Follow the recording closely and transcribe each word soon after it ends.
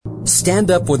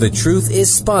Stand Up with the Truth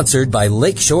is sponsored by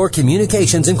Lakeshore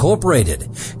Communications Incorporated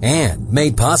and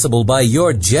made possible by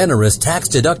your generous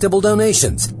tax-deductible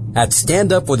donations at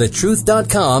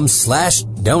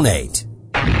standupwiththetruth.com/donate.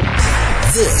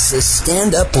 This is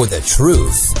Stand Up with the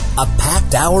Truth, a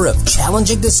packed hour of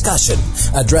challenging discussion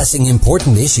addressing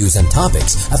important issues and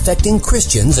topics affecting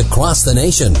Christians across the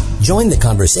nation. Join the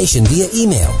conversation via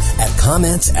email at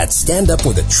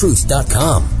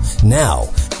comments@standupwiththetruth.com. Now,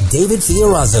 David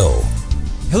Fiorazzo.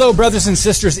 Hello, brothers and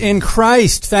sisters in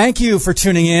Christ. Thank you for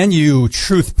tuning in, you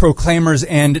truth proclaimers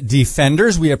and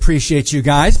defenders. We appreciate you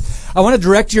guys. I want to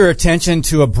direct your attention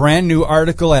to a brand new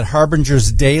article at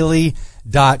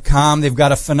harbingersdaily.com. They've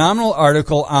got a phenomenal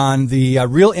article on the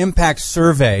Real Impact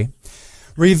Survey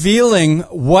revealing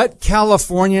what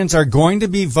Californians are going to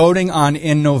be voting on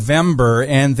in November,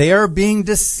 and they are being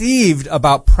deceived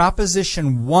about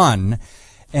Proposition 1.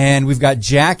 And we've got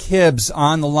Jack Hibbs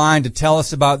on the line to tell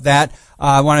us about that.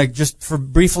 I want to just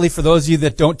briefly, for those of you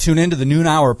that don't tune into the noon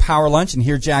hour power lunch and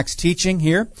hear Jack's teaching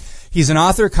here, he's an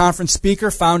author, conference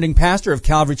speaker, founding pastor of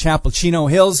Calvary Chapel, Chino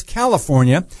Hills,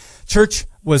 California. Church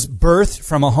was birthed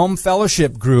from a home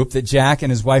fellowship group that Jack and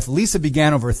his wife Lisa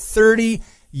began over 30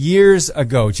 years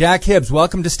ago. Jack Hibbs,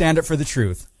 welcome to Stand Up for the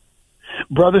Truth.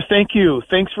 Brother, thank you.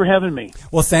 Thanks for having me.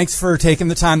 Well, thanks for taking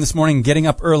the time this morning and getting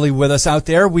up early with us out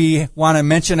there. We want to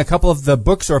mention a couple of the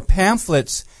books or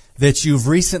pamphlets that you've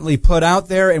recently put out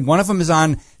there, and one of them is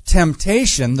on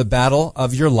temptation, the battle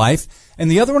of your life,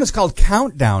 and the other one is called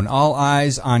Countdown, All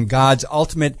Eyes on God's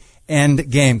Ultimate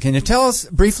End Game. Can you tell us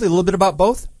briefly a little bit about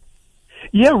both?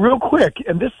 Yeah, real quick.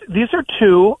 And these are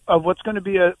two of what's going to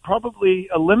be probably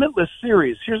a limitless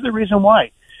series. Here's the reason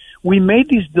why. We made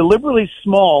these deliberately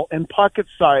small and pocket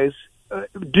size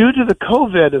due to the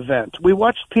COVID event. We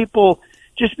watched people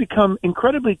just become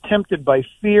incredibly tempted by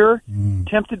fear,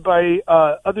 tempted by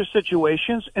other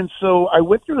situations. And so I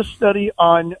went through a study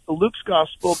on Luke's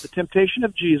gospel, the temptation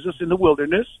of Jesus in the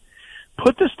wilderness,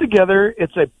 put this together.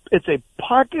 It's a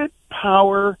pocket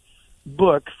power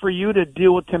book for you to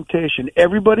deal with temptation.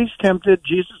 Everybody's tempted.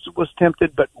 Jesus was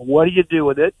tempted, but what do you do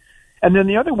with it? And then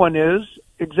the other one is,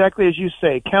 exactly as you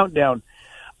say, Countdown.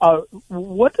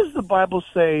 What does the Bible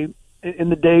say in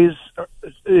the days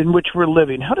in which we're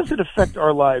living? How does it affect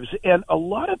our lives? And a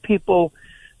lot of people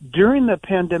during the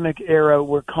pandemic era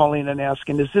were calling and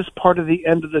asking, is this part of the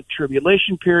end of the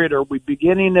tribulation period? Are we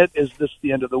beginning it? Is this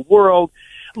the end of the world?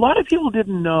 A lot of people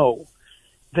didn't know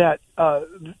that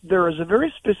there is a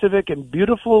very specific and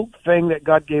beautiful thing that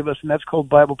God gave us, and that's called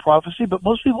Bible prophecy, but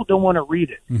most people don't want to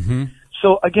read it. Mm-hmm.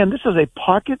 So, again, this is a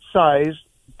pocket-sized,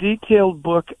 detailed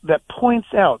book that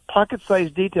points out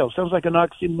pocket-sized details. Sounds like an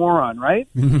oxymoron, right?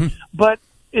 Mm-hmm. But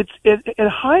it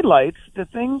highlights the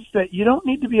things that you don't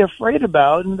need to be afraid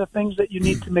about and the things that you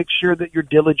need to make sure that you're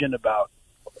diligent about.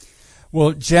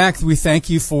 Well, Jack, we thank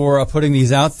you for putting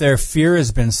these out there. Fear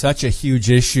has been such a huge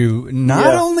issue,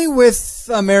 not only with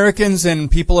Americans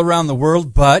and people around the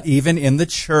world, but even in the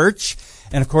church.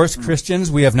 And, of course, Christians,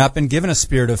 we have not been given a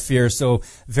spirit of fear. So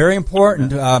very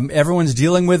important. Everyone's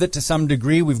dealing with it to some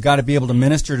degree. We've got to be able to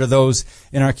minister to those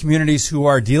in our communities who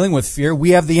are dealing with fear. We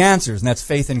have the answers, and that's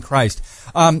faith in Christ.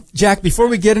 Jack, before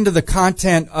we get into the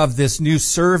content of this new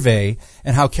survey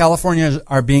and how Californians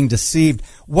are being deceived,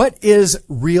 what is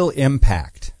Real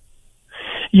Impact?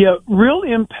 Yeah, Real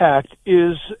Impact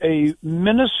is a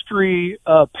ministry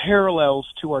parallels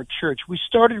to our church. We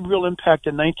started Real Impact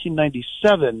in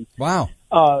 1997. Wow.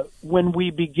 When we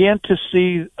began to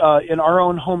see in our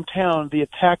own hometown the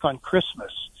attack on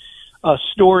Christmas.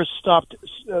 Stores stopped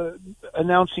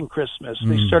announcing Christmas.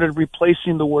 They started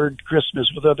replacing the word Christmas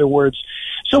with other words.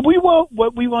 So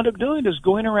what we wound up doing is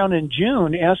going around in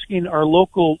June asking our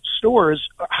local stores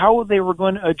how they were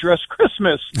going to address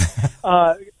Christmas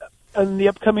in the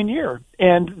upcoming year,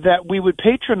 and that we would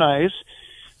patronize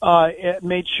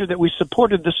made sure that we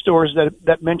supported the stores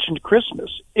that mentioned Christmas.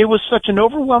 It was such an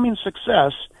overwhelming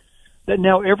success that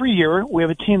now every year we have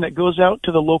a team that goes out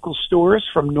to the local stores,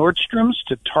 from Nordstrom's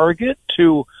to Target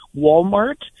to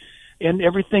Walmart and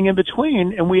everything in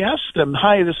between, and we ask them,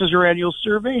 hi, this is our annual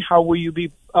survey. How will you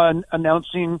be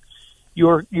announcing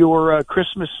your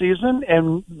Christmas season?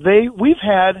 And we've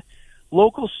had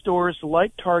local stores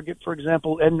like Target, for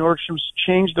example, and Nordstrom's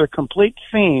change their complete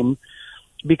theme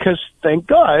because, thank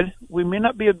God, we may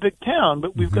not be a big town,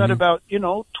 but we've got about,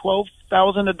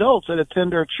 12,000 adults that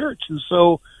attend our church. And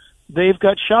so they've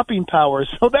got shopping power.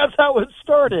 So that's how it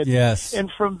started. Yes. And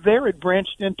from there, it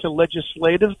branched into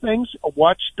legislative things, a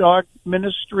watchdog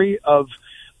ministry of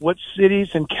what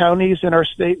cities and counties in our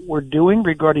state were doing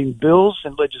regarding bills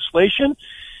and legislation.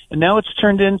 And now it's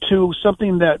turned into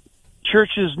something that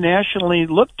churches nationally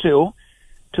look to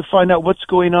to find out what's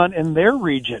going on in their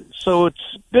region. So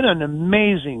it's been an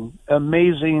amazing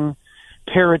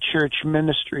parachurch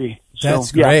ministry.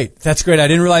 That's great. That's great. I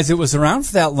didn't realize it was around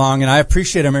for that long, and I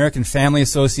appreciate American Family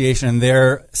Association and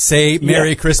their Say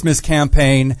Merry Christmas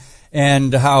campaign,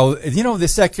 and how, the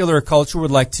secular culture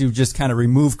would like to just kind of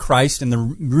remove Christ and the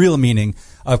real meaning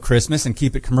of Christmas and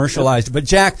keep it commercialized. But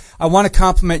Jack, I want to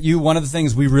compliment you. One of the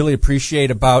things we really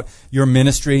appreciate about your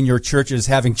ministry and your church is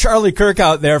having Charlie Kirk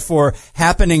out there for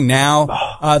Happening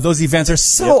Now. Those events are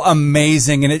so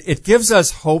amazing, and it gives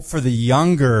us hope for the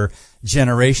younger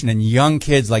generation and young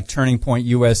kids like Turning Point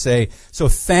USA. So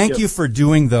thank you for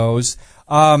doing those.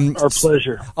 Our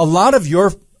pleasure. A lot of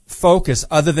your focus,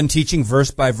 other than teaching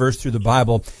verse by verse through the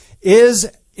Bible, is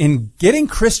in getting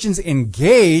Christians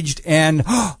engaged and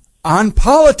on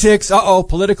politics,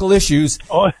 political issues.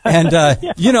 And,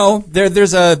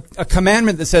 there's a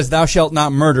commandment that says, thou shalt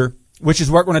not murder, which is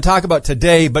what we're going to talk about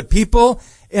today. But people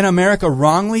in America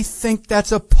wrongly think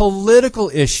that's a political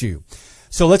issue.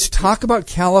 So let's talk about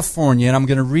California, and I'm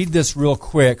going to read this real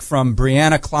quick from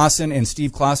Brianna Clausen and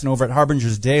Steve Clausen over at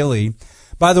Harbinger's Daily.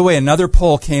 By the way, another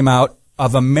poll came out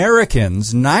of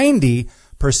Americans. 90%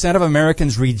 of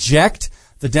Americans reject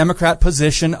the Democrat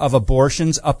position of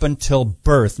abortions up until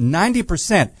birth.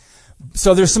 90%.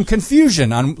 So there's some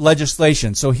confusion on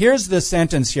legislation. So here's the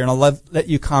sentence here, and I'll let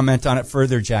you comment on it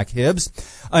further, Jack Hibbs.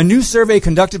 A new survey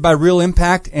conducted by Real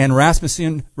Impact and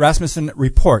Rasmussen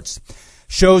reports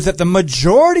shows that the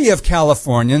majority of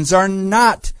Californians are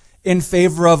not in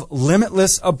favor of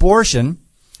limitless abortion,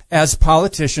 as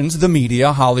politicians, the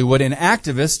media, Hollywood, and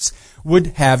activists would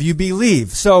have you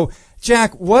believe. So,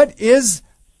 Jack, what is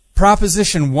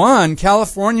Proposition 1?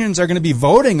 Californians are going to be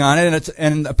voting on it,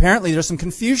 and apparently there's some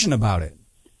confusion about it.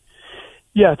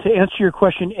 Yeah, to answer your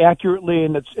question accurately,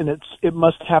 it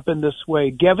must happen this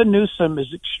way. Gavin Newsom is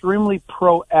extremely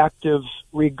proactive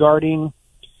regarding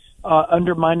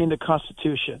undermining the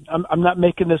Constitution. I'm not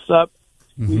making this up.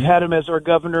 Mm-hmm. We've had him as our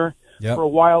governor for a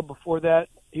while. Before that,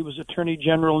 he was Attorney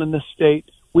General in the state.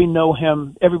 We know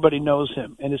him. Everybody knows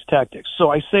him and his tactics.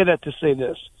 So I say that to say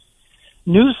this.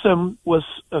 Newsom was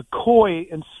coy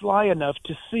and sly enough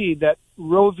to see that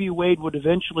Roe v. Wade would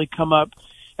eventually come up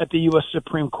at the U.S.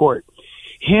 Supreme Court.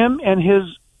 Him and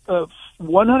his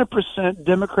 100%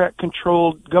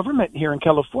 Democrat-controlled government here in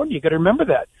California, you got to remember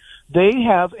that. They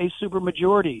have a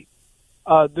supermajority.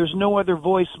 There's no other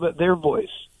voice but their voice.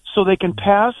 So they can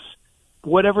pass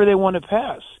whatever they want to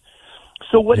pass.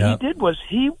 So what he did was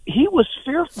he was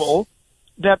fearful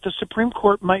that the Supreme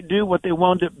Court might do what they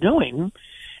wound up doing,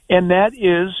 and that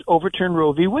is overturn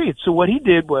Roe v. Wade. So what he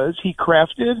did was he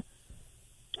crafted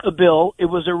a bill. It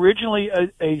was originally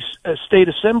a state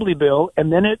assembly bill,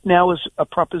 and then it now is a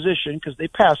proposition because they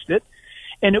passed it,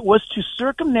 and it was to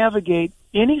circumnavigate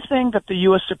anything that the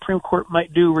U.S. Supreme Court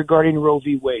might do regarding Roe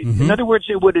v. Wade. Mm-hmm. In other words,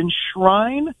 it would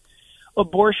enshrine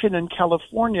abortion in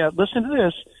California, listen to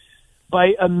this,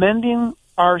 by amending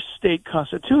our state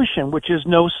constitution, which is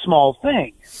no small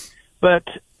thing. But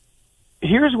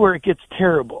here's where it gets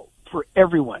terrible for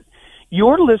everyone.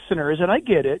 Your listeners, and I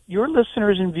get it, your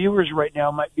listeners and viewers right now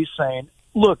might be saying,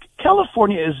 look,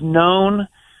 California is known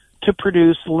to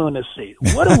produce lunacy.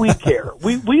 What do we care?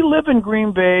 We live in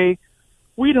Green Bay.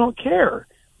 We don't care.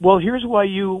 Well, here's why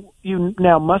you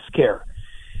now must care.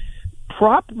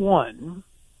 Prop 1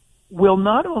 will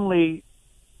not only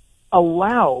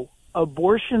allow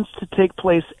abortions to take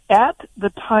place at the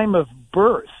time of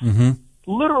birth. Mm-hmm.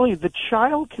 Literally, the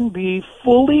child can be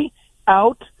fully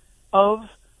out of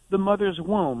the mother's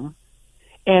womb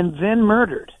and then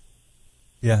murdered.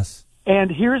 Yes. And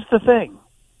here's the thing,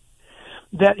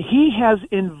 that he has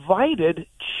invited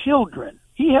children.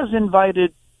 He has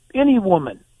invited any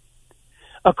woman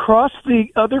across the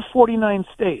other 49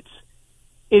 states.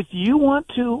 If you want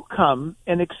to come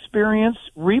and experience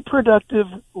reproductive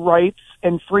rights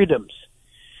and freedoms,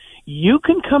 you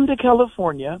can come to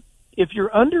California. If you're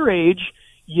underage,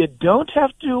 you don't have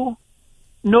to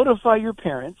notify your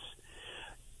parents.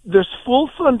 There's full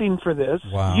funding for this.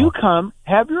 Wow. You come,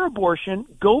 have your abortion,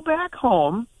 go back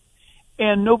home,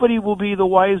 and nobody will be the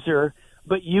wiser,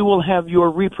 but you will have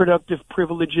your reproductive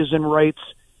privileges and rights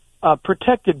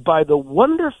protected by the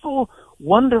wonderful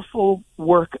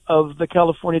work of the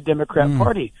California Democrat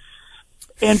Party.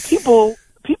 And people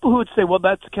who would say, well,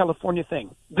 that's a California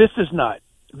thing. This is not.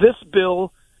 This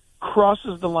bill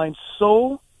crosses the line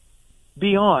so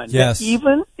beyond. Yes. That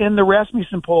even in the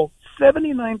Rasmussen poll,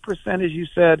 79%, as you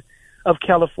said, of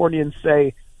Californians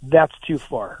say that's too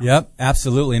far. Yep,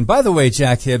 absolutely. And by the way,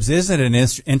 Jack Hibbs, isn't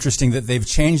it interesting that they've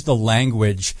changed the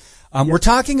language? We're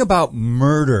talking about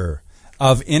murder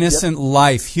of innocent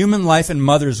life, human life in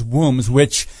mothers' wombs,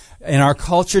 which in our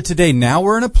culture today, now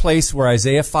we're in a place where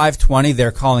Isaiah 5:20,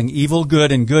 they're calling evil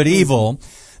good and good evil.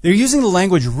 They're using the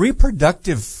language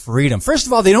reproductive freedom. First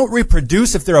of all, they don't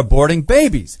reproduce if they're aborting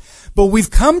babies. But we've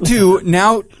come to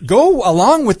now go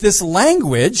along with this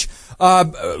language,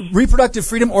 reproductive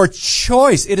freedom or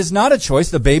choice. It is not a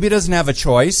choice. The baby doesn't have a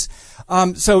choice.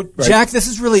 So, right. Jack, this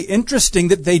is really interesting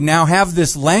that they now have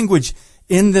this language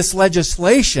in this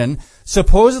legislation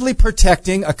supposedly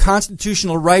protecting a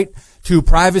constitutional right to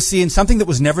privacy and something that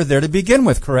was never there to begin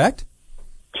with, correct?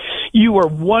 You are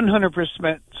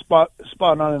 100% spot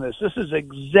on in this. This is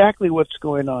exactly what's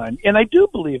going on. And I do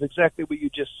believe exactly what you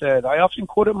just said. I often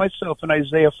quote it myself in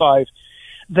Isaiah 5,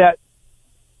 that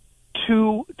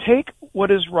to take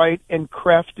what is right and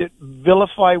craft it,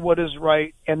 vilify what is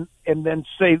right, and then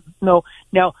say, no,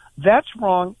 now that's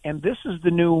wrong, and this is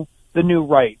the new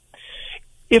right.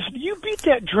 If you beat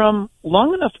that drum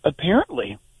long enough,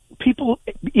 apparently, people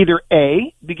either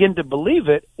A, begin to believe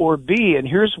it, or B, and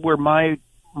here's where my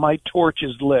torch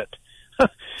is lit.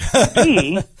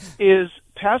 B is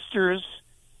pastors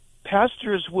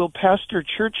will pastor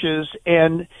churches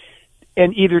and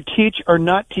either teach or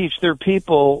not teach their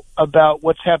people about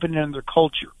what's happening in their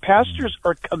culture. Pastors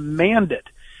are commanded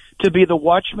to be the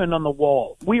watchman on the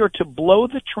wall. We are to blow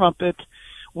the trumpet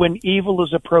when evil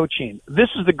is approaching. This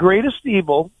is the greatest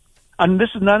evil, and this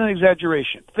is not an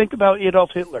exaggeration. Think about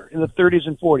Adolf Hitler in the 30s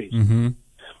and 40s. Mm-hmm.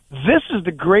 This is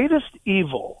the greatest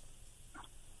evil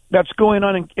that's going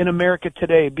on in America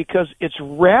today, because it's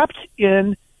wrapped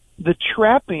in the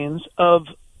trappings of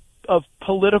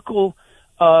political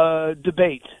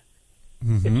debate.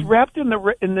 Mm-hmm. It's wrapped in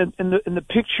the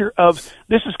picture of,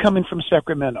 this is coming from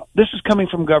Sacramento. This is coming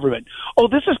from government. Oh,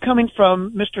 this is coming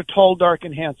from Mr. Tall, Dark,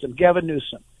 and Handsome, Gavin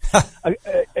Newsom.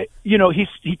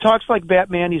 He talks like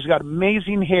Batman. He's got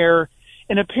amazing hair,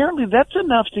 and apparently that's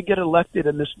enough to get elected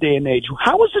in this day and age.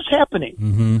 How is this happening?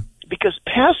 Mm-hmm. Because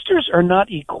pastors are not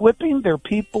equipping their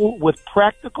people with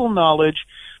practical knowledge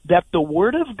that the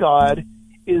Word of God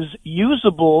is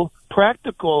usable,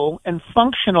 practical, and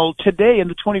functional today in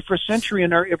the 21st century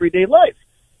in our everyday life.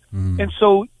 Mm. And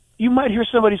so you might hear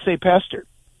somebody say, Pastor,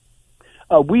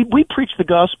 we preach the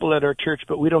gospel at our church,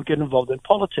 but we don't get involved in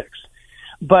politics.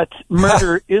 But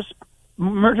murder is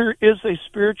a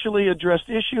spiritually addressed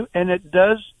issue, and it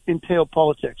does entail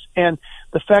politics. And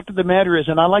the fact of the matter is,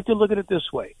 and I like to look at it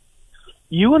this way,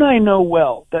 you and I know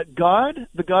well that God,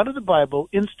 the God of the Bible,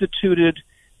 instituted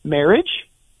marriage,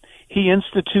 He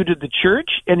instituted the church,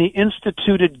 and He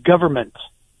instituted government.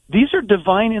 These are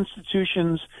divine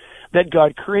institutions that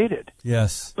God created.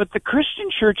 Yes. But the Christian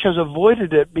church has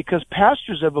avoided it because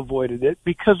pastors have avoided it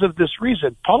because of this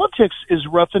reason. Politics is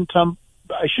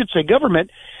government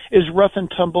is rough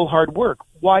and tumble hard work.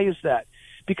 Why is that?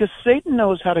 Because Satan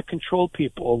knows how to control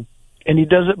people, and he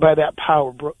does it by that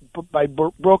power, by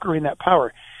brokering that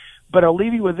power. But I'll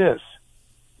leave you with this.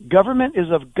 Government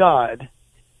is of God,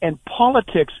 and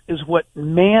politics is what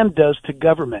man does to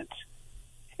government.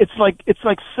 It's like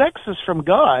sex is from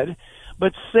God,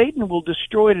 but Satan will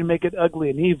destroy it and make it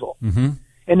ugly and evil. Mm-hmm.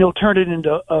 And he'll turn it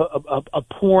into a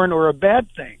porn or a bad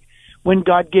thing when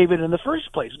God gave it in the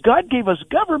first place. God gave us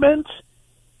government,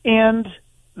 and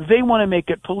they want to make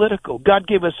it political. God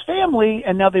gave us family,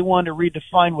 and now they want to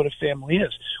redefine what a family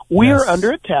is. We are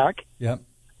under attack. Yep.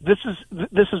 This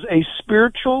is a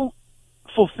spiritual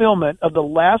fulfillment of the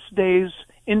last days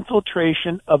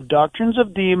infiltration of doctrines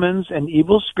of demons and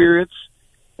evil spirits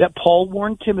that Paul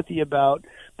warned Timothy about,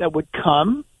 that would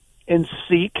come and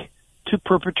seek to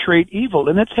perpetrate evil.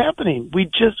 And it's happening. We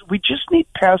just need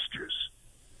pastors.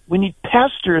 We need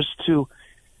pastors to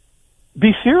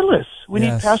be fearless. We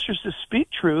need pastors to speak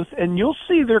truth, and you'll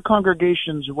see their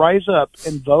congregations rise up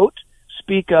and vote,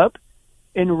 speak up,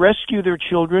 and rescue their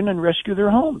children and rescue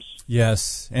their homes.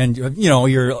 Yes. And,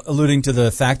 you're alluding to the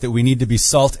fact that we need to be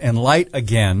salt and light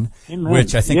again, Amen.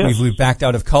 Which I think we've backed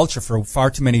out of culture for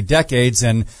far too many decades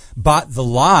and bought the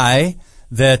lie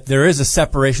that there is a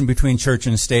separation between church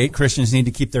and state. Christians need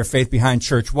to keep their faith behind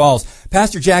church walls.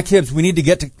 Pastor Jack Hibbs, we need to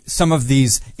get to some of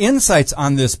these insights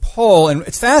on this poll, and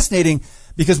it's fascinating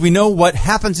because we know what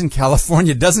happens in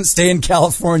California doesn't stay in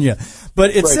California. But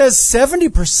it says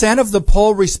 70% of the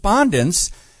poll respondents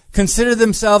consider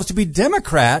themselves to be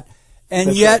Democrat,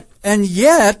 and yet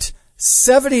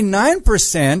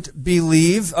 79%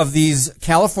 believe of these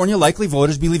California likely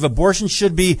voters believe abortion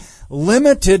should be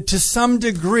limited to some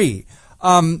degree.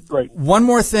 One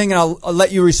more thing, and I'll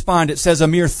let you respond. It says a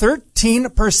mere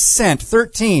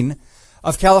 13%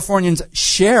 of Californians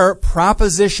share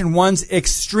Proposition 1's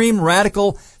extreme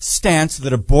radical stance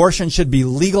that abortion should be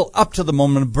legal up to the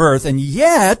moment of birth, and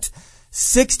yet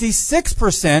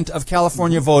 66% of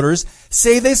California voters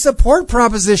say they support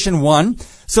Proposition 1.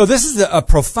 So this is a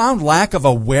profound lack of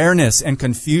awareness and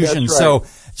confusion. That's right. So,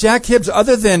 Jack Hibbs,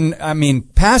 other than,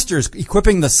 pastors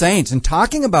equipping the saints and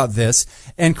talking about this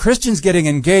and Christians getting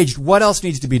engaged, what else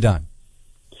needs to be done?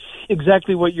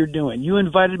 Exactly what you're doing. You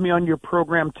invited me on your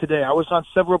program today. I was on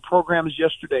several programs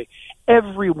yesterday.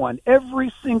 Every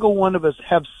single one of us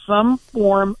have some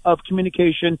form of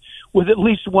communication with at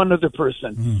least one other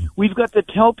person. We've got to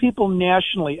tell people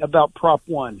nationally about Prop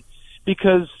 1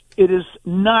 because it is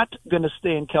not going to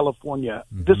stay in California.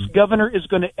 This governor is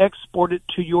going to export it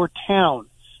to your town.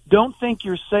 Don't think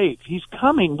you're safe. He's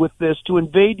coming with this to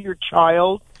invade your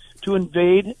child, to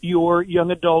invade your young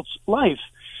adult's life.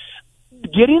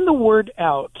 Getting the word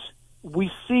out,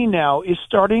 we see now, is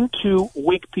starting to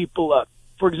wake people up.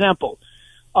 For example,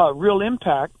 Real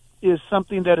Impact is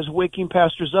something that is waking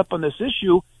pastors up on this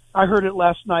issue. I heard it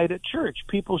last night at church.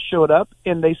 People showed up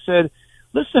and they said,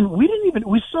 listen,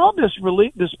 we saw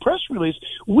this press release.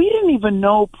 We didn't even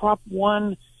know Prop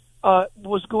 1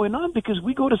 was going on because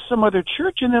we go to some other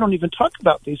church and they don't even talk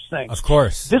about these things. Of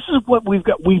course. This is what we've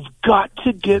got. We've got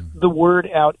to get the word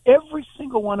out. Every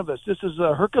single one of us. This is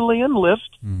a Herculean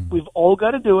lift. We've all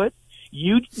got to do it.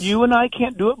 You and I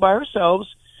can't do it by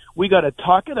ourselves. We got to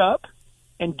talk it up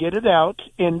and get it out.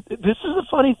 And this is a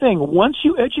funny thing. Once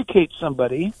you educate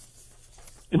somebody,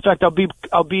 in fact,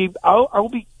 I'll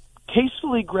be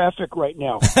tastefully graphic right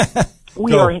now.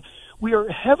 We are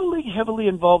heavily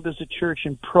involved as a church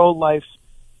in pro-life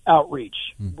outreach.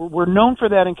 We're known for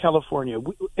that in California.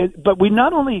 But we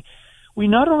not only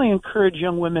encourage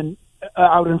young women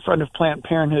out in front of Planned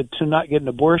Parenthood to not get an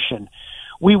abortion,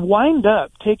 we wind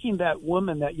up taking that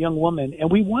young woman, and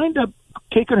we wind up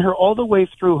taking her all the way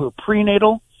through her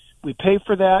prenatal. We pay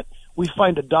for that. We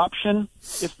find adoption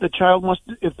if the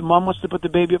mom wants to put the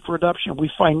baby up for adoption.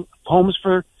 We find homes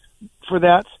for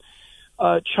that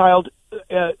child.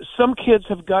 Some kids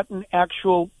have gotten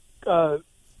actual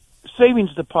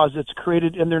savings deposits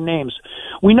created in their names.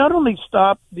 We not only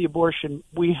stop the abortion,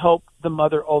 we help the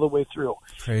mother all the way through.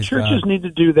 Praise Churches God. need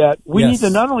to do that. We Yes. need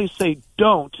to not only say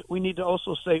don't, we need to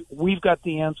also say we've got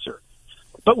the answer.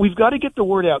 But we've got to get the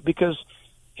word out because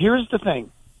here's the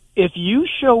thing. If you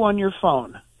show on your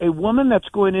phone a woman that's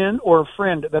going in or a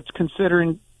friend that's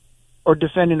considering or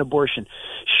defending abortion,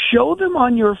 show them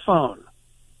on your phone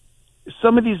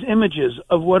some of these images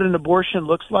of what an abortion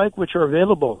looks like, which are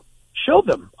available. Show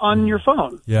them on your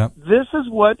phone. Yeah. This is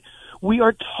what we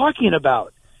are talking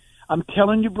about. I'm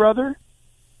telling you, brother,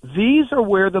 these are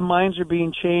where the minds are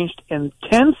being changed in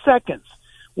 10 seconds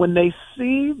when they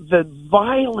see the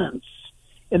violence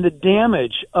and the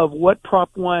damage of what Prop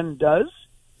 1 does,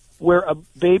 where a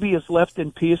baby is left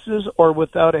in pieces or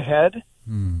without a head.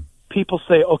 People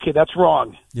say, okay, that's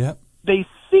wrong. Yep. They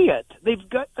see it.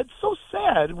 It's so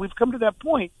sad. We've come to that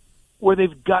point where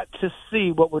they've got to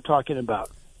see what we're talking about.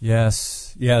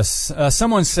 Yes.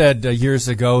 Someone said years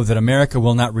ago that America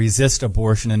will not resist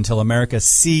abortion until America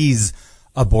sees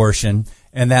abortion,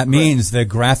 and that means the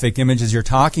graphic images you're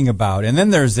talking about. And then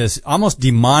there's this almost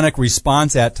demonic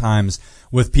response at times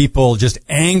with people just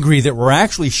angry that we're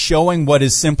actually showing what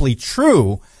is simply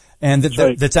true and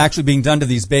that's actually being done to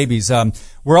these babies.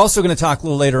 We're also going to talk a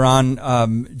little later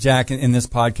on, Jack, in this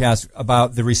podcast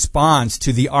about the response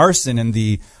to the arson and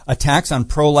the attacks on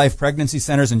pro-life pregnancy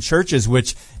centers and churches,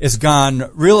 which has gone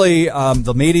really,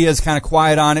 the media is kind of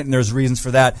quiet on it, and there's reasons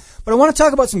for that. But I want to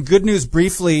talk about some good news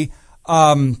briefly,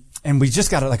 and we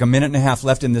just got like a minute and a half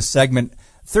left in this segment.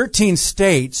 13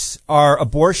 states are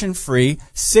abortion-free.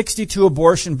 62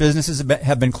 abortion businesses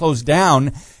have been closed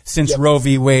down since Roe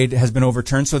v. Wade has been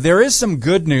overturned. So there is some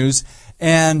good news.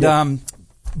 And,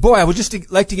 boy, I would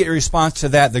just like to get your response to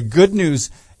that. The good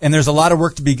news, and there's a lot of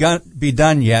work to be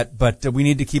done yet, but we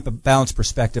need to keep a balanced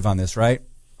perspective on this, right?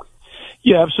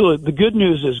 Yeah, absolutely. The good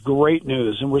news is great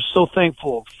news, and we're so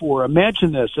thankful for,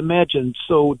 imagine this,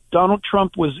 so Donald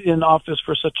Trump was in office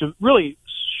for such a really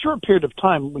short period of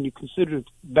time when you consider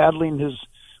battling his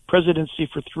presidency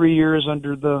for 3 years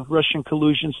under the Russian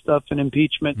collusion stuff and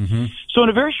impeachment. So in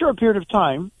a very short period of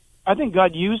time, I think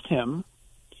God used him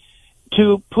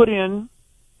to put in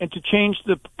and to change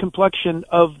the complexion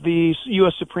of the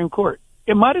U.S. Supreme Court.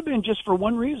 It might have been just for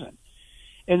one reason,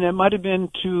 and it might have been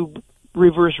to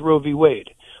reverse Roe v. Wade.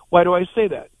 Why do I say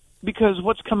that? Because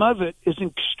what's come of it is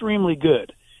extremely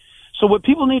good. So what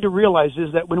people need to realize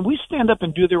is that when we stand up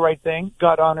and do the right thing,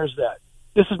 God honors that.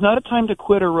 This is not a time to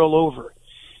quit or roll over.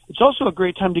 It's also a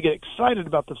great time to get excited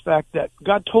about the fact that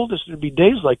God told us there'd be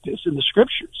days like this in the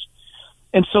Scriptures.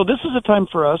 And so this is a time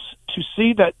for us to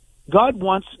see that God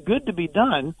wants good to be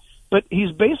done, but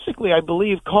he's basically, I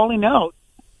believe, calling out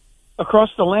across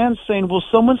the land saying, will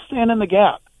someone stand in the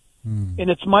gap? And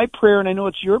it's my prayer, and I know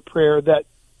it's your prayer, that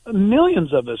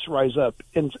millions of us rise up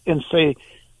and say,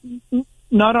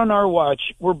 not on our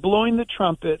watch. We're blowing the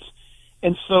trumpet.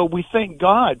 And so we thank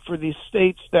God for these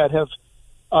states that have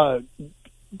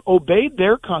obeyed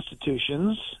their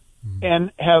constitutions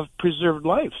and have preserved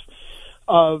life.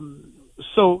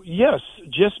 So yes,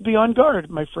 just be on guard,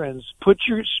 my friends. Get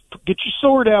your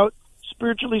sword out,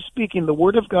 spiritually speaking, the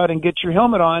Word of God, and get your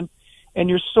helmet on and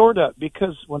your sword up,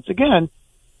 because once again,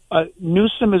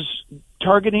 Newsom is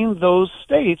targeting those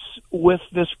states with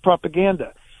this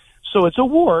propaganda. So it's a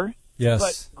war. Yes.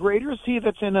 But greater is he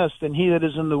that's in us than he that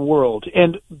is in the world.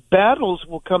 And battles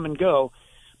will come and go.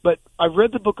 But I've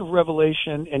read the book of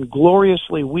Revelation, and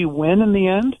gloriously we win in the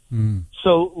end.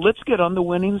 So let's get on the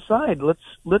winning side.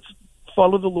 Let's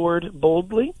follow the Lord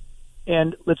boldly,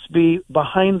 and let's be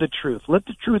behind the truth. Let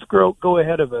the truth go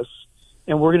ahead of us,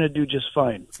 and we're going to do just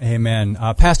fine. Amen.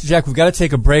 Pastor Jack, we've got to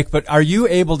take a break, but are you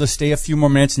able to stay a few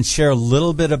more minutes and share a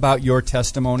little bit about your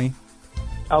testimony?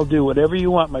 I'll do whatever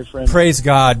you want, my friend. Praise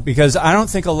God, because I don't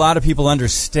think a lot of people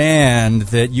understand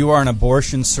that you are an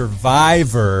abortion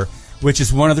survivor, which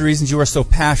is one of the reasons you are so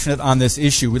passionate on this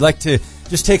issue. We'd like to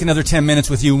just take another 10 minutes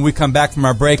with you when we come back from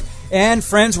our break. And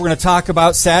friends, we're going to talk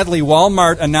about, sadly,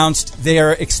 Walmart announced they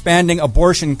are expanding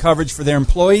abortion coverage for their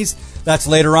employees. That's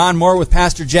later on. More with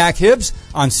Pastor Jack Hibbs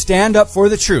on Stand Up for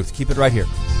the Truth. Keep it right here.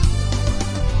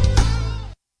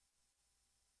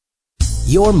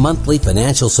 Your monthly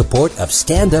financial support of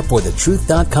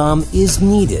StandUpForTheTruth.com is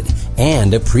needed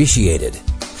and appreciated.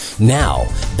 Now,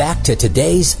 back to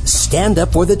today's Stand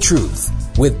Up for the Truth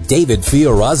with David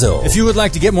Fiorazzo. If you would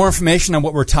like to get more information on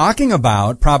what we're talking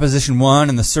about, Proposition 1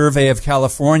 and the survey of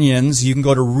Californians, you can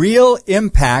go to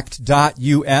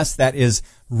realimpact.us. That is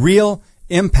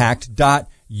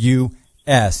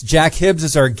realimpact.us. Jack Hibbs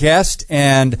is our guest,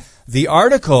 and the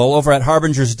article over at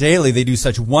Harbinger's Daily, they do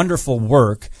such wonderful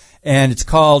work, and it's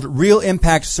called Real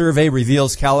Impact Survey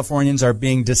Reveals Californians Are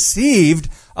Being Deceived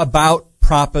About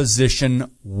Proposition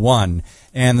 1.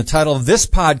 And the title of this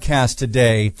podcast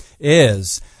today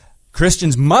is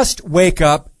Christians Must Wake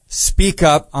Up, Speak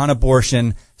Up on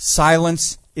Abortion.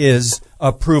 Silence is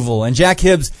Approval. And Jack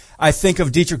Hibbs, I think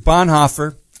of Dietrich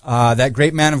Bonhoeffer, that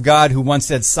great man of God who once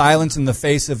said, silence in the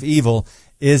face of evil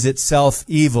is itself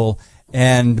evil.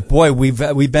 And boy,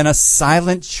 we've been a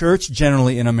silent church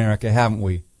generally in America, haven't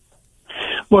we?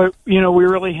 Well, we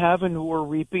really have, and we're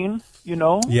reaping,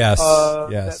 Yes,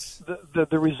 yes.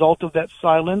 The result of that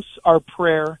silence. Our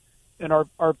prayer and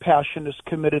our passion is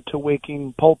committed to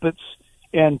waking pulpits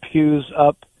and pews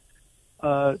up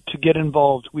to get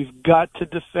involved. We've got to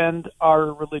defend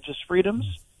our religious freedoms.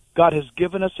 God has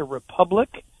given us a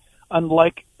republic.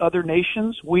 Unlike other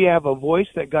nations, we have a voice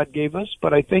that God gave us,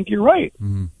 but I think you're right.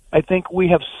 I think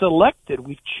we've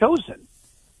chosen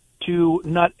to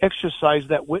not exercise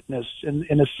that witness. In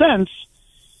a sense,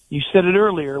 you said it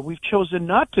earlier, we've chosen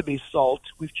not to be salt.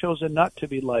 We've chosen not to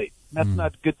be light. That's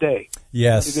not a good day.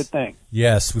 Yes. It's not a good thing.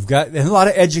 Yes. And a lot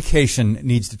of education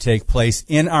needs to take place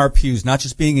in our pews, not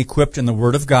just being equipped in the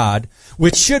Word of God,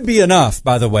 which should be enough,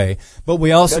 by the way, but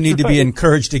we also need to be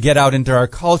encouraged to get out into our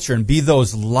culture and be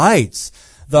those lights.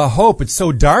 The hope. It's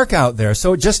so dark out there,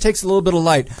 so it just takes a little bit of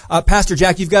light. Pastor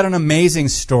Jack, you've got an amazing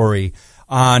story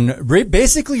on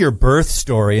basically your birth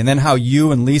story, and then how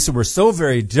you and Lisa were so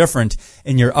very different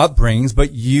in your upbringings,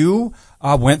 but you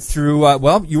went through,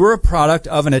 you were a product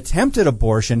of an attempted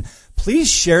abortion. Please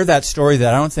share that story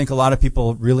that I don't think a lot of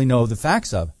people really know the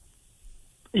facts of.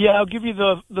 Yeah, I'll give you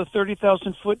the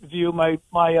 30,000-foot view. My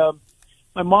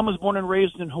mom was born and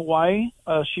raised in Hawaii.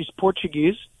 She's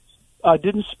Portuguese.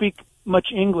 Didn't speak much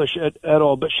English at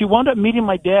all, but she wound up meeting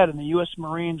my dad in the U.S.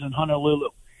 Marines in Honolulu.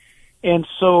 And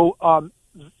so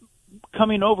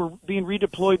coming over, being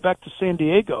redeployed back to San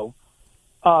Diego,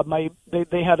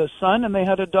 they had a son and they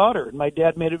had a daughter. And my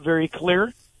dad made it very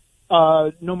clear,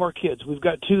 no more kids. We've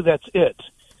got two, that's it.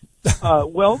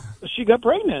 Well, she got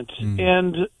pregnant,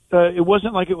 and it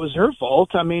wasn't like it was her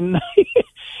fault. I mean,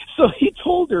 so he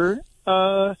told her,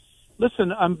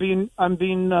 listen, I'm going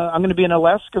to be in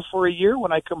Alaska for a year.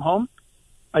 When I come home,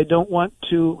 I don't want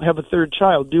to have a third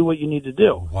child. Do what you need to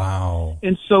do. Wow.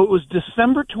 And so it was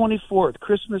December 24th,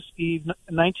 Christmas Eve,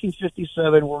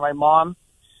 1957, where my mom,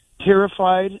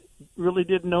 terrified, really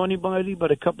didn't know anybody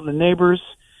but a couple of neighbors,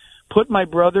 put my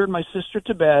brother and my sister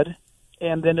to bed,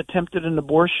 and then attempted an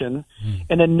abortion.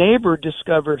 And a neighbor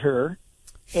discovered her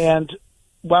and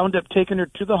wound up taking her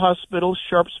to the hospital,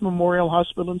 Sharps Memorial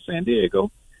Hospital in San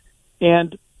Diego.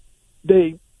 And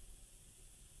they,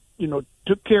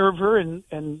 took care of her and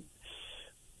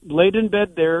laid in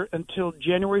bed there until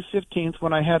January 15th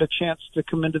when I had a chance to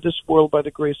come into this world by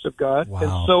the grace of God. Wow.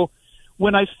 And so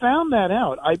when I found that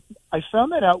out, I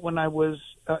found that out when I was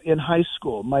in high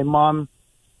school. My mom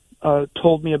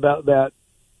told me about that.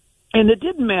 And it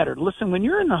didn't matter. Listen, when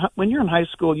you're in high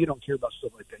school, you don't care about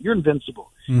stuff like that. You're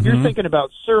invincible. Mm-hmm. You're thinking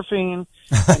about surfing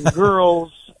and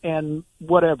girls and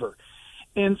whatever.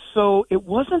 And so it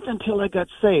wasn't until I got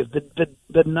saved,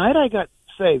 the night I got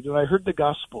saved, when I heard the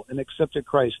gospel and accepted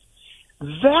Christ,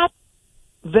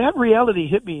 that reality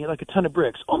hit me like a ton of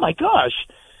bricks. Oh my gosh,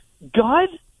 God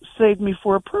saved me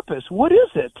for a purpose. What is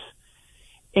it?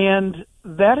 And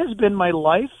that has been my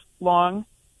lifelong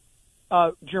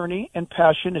journey and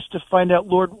passion, is to find out,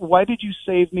 Lord, why did you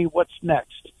save me? What's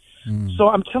next? So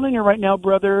I'm telling you right now,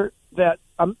 brother, that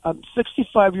I'm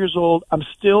 65 years old. I'm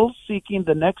still seeking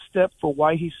the next step for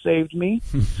why he saved me.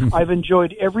 I've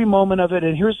enjoyed every moment of it.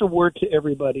 And here's a word to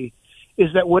everybody,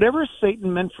 is that whatever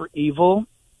Satan meant for evil,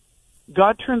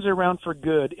 God turns around for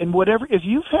good. And if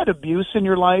you've had abuse in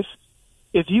your life,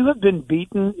 if you have been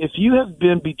beaten, if you have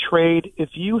been betrayed,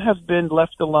 if you have been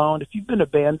left alone, if you've been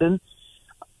abandoned,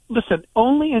 listen,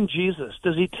 only in Jesus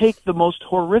does he take the most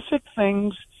horrific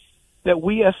things that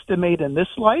we estimate in this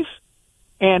life,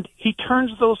 and he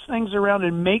turns those things around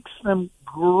and makes them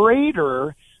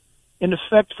greater in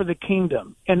effect for the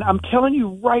kingdom. And I'm telling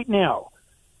you right now,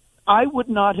 I would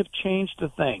not have changed a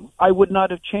thing. I would not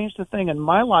have changed a thing in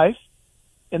my life,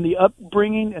 and the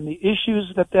upbringing and the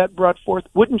issues that brought forth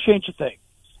wouldn't change a thing.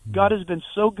 God has been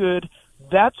so good.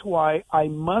 That's why I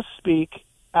must speak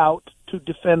out to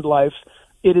defend life.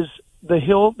 It is the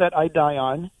hill that I die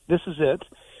on. This is it.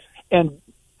 And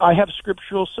I have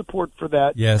scriptural support for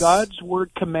that. Yes. God's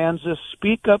word commands us,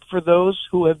 speak up for those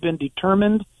who have been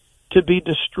determined to be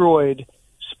destroyed.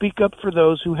 Speak up for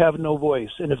those who have no voice.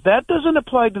 And if that doesn't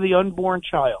apply to the unborn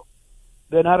child,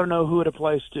 then I don't know who it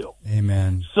applies to.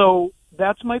 Amen. So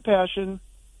that's my passion,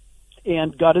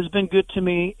 and God has been good to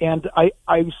me. And I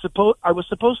was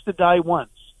supposed to die once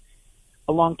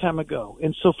a long time ago.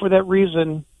 And so for that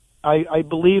reason, I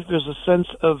believe there's a sense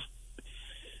of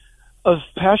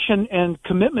passion and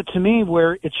commitment to me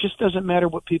where it just doesn't matter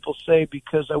what people say,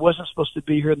 because I wasn't supposed to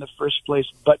be here in the first place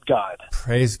but God.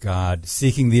 Praise God.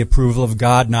 Seeking the approval of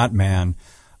God, not man.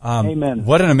 Amen.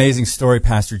 What an amazing story,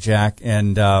 Pastor Jack.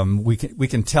 And we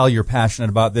can tell you're passionate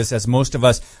about this, as most of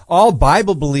us, all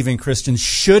Bible-believing Christians,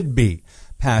 should be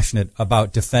passionate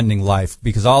about defending life,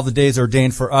 because all the days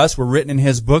ordained for us were written in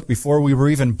his book before we were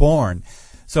even born.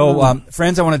 So,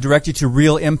 friends, I want to direct you to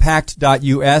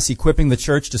realimpact.us, equipping the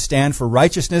church to stand for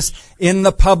righteousness in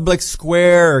the public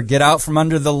square. Get out from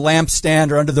under the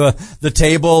lampstand or under the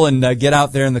table and get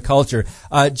out there in the culture.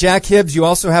 Jack Hibbs, you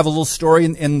also have a little story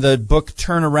in the book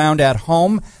Turn Around at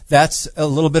Home. That's a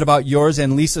little bit about yours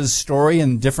and Lisa's story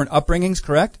and different upbringings,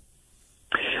 correct?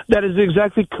 That is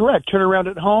exactly correct. Turn Around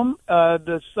at Home.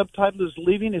 The subtitle is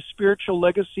Leaving a Spiritual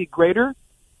Legacy Greater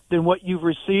Than What You've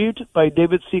Received by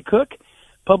David C. Cook.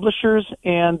 Publishers,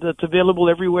 and it's available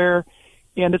everywhere.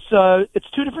 And it's two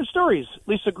different stories.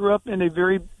 Lisa grew up in a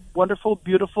very wonderful,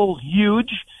 beautiful,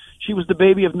 huge, she was the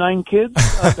baby of 9 kids,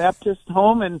 Baptist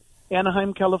home in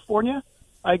Anaheim, California.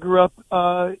 I grew up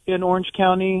in Orange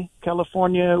County,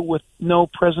 California, with no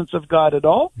presence of God at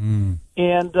all. And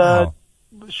Wow.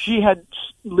 She had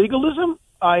legalism.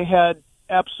 I had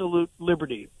absolute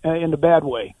liberty in a bad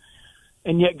way.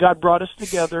 And yet God brought us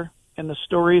together. And the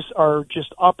stories are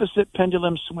just opposite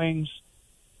pendulum swings.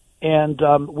 And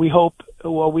we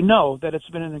know that it's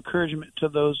been an encouragement to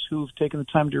those who've taken the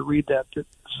time to read that.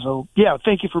 So, yeah,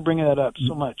 thank you for bringing that up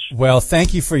so much. Well,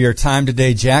 thank you for your time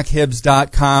today.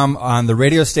 JackHibbs.com on the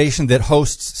radio station that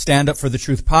hosts Stand Up for the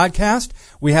Truth podcast.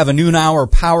 We have a noon hour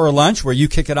power lunch where you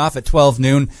kick it off at 12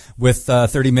 noon with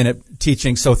 30-minute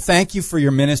teaching. So thank you for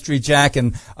your ministry, Jack,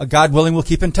 and God willing, we'll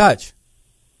keep in touch.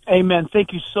 Amen.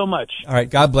 Thank you so much. All right.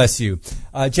 God bless you.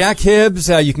 Jack Hibbs,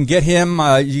 you can get him,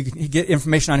 you can get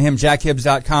information on him,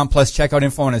 jackhibbs.com, plus check out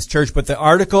info on his church. But the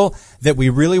article that we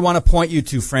really want to point you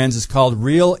to, friends, is called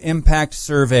Real Impact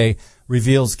Survey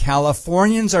Reveals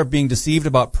Californians Are Being Deceived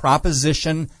About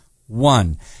Proposition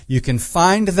 1. You can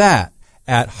find that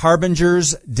at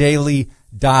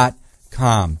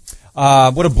harbingersdaily.com.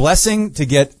 What a blessing to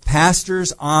get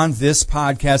pastors on this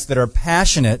podcast that are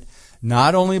passionate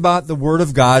not only about the Word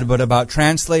of God, but about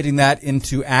translating that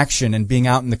into action and being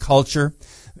out in the culture,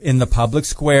 in the public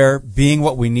square, being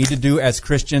what we need to do as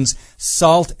Christians,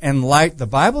 salt and light. The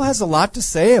Bible has a lot to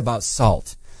say about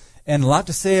salt and a lot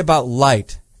to say about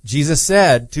light. Jesus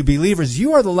said to believers,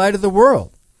 you are the light of the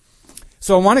world.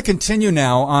 So I want to continue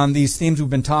now on these themes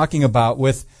we've been talking about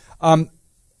with a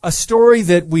story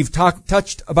that we've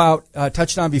touched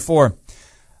on before.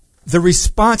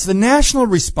 the national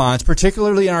response,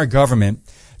 particularly in our government,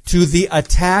 to the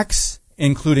attacks,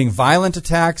 including violent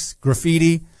attacks,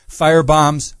 graffiti,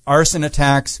 firebombs, arson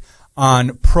attacks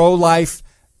on pro-life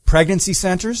pregnancy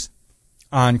centers,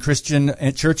 on Christian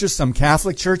churches, some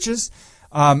Catholic churches.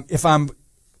 If I'm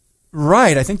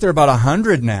right, I think there are about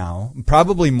 100 now,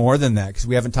 probably more than that, because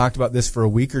we haven't talked about this for a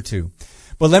week or two.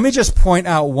 But let me just point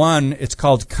out one. It's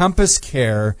called Compass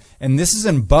Care, and this is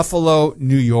in Buffalo,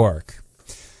 New York.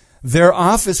 Their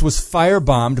office was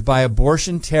firebombed by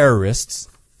abortion terrorists,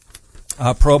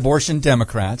 pro-abortion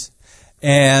Democrats,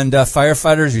 and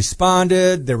firefighters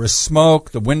responded. There was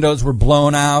smoke. The windows were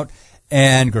blown out,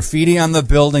 and graffiti on the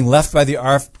building left by the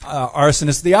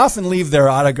arsonists. They often leave their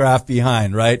autograph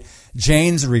behind, right?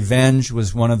 Jane's Revenge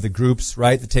was one of the groups,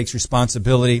 right, that takes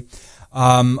responsibility.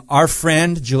 Our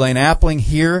friend, Jelaine Appling,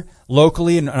 here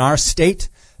locally in our state,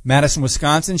 Madison,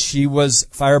 Wisconsin, she was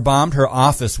firebombed. Her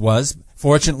office was,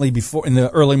 fortunately, before in the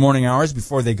early morning hours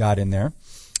before they got in there.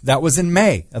 That was in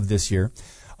May of this year.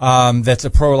 That's a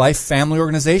pro-life family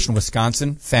organization,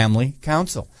 Wisconsin Family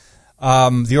Council.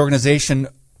 The organization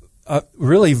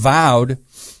really vowed,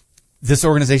 this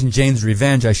organization, Jane's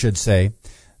Revenge, I should say,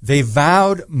 they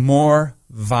vowed more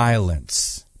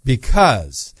violence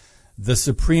because the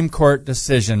Supreme Court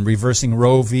decision reversing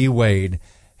Roe v. Wade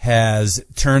has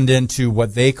turned into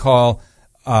what they call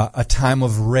a time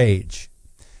of rage.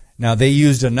 Now, they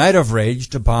used a night of rage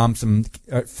to bomb some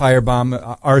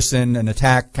firebomb, arson, and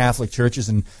attack Catholic churches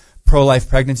and pro-life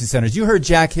pregnancy centers. You heard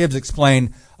Jack Hibbs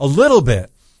explain a little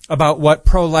bit about what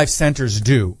pro-life centers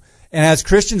do. And as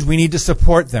Christians, we need to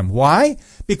support them. Why?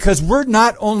 Because we're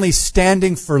not only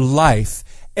standing for life.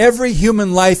 Every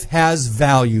human life has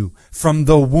value, from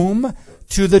the womb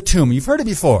to the tomb. You've heard it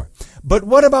before. But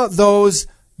what about those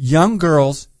young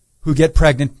girls who get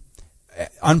pregnant,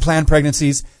 unplanned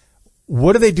pregnancies?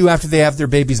 What do they do after they have their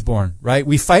babies born, right?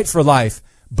 We fight for life,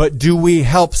 but do we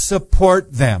help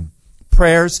support them?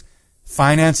 Prayers,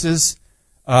 finances,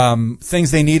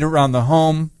 things they need around the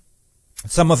home.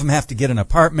 Some of them have to get an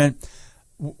apartment.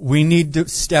 We need to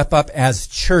step up as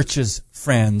churches,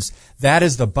 friends. That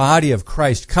is the body of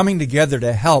Christ coming together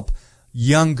to help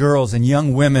young girls and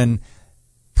young women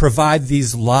provide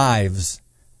these lives,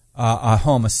 a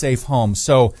home, a safe home.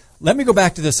 So let me go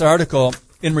back to this article.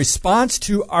 In response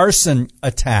to arson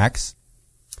attacks,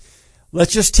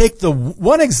 let's just take the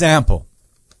one example.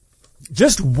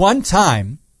 Just one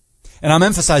time, and I'm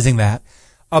emphasizing that,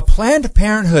 a Planned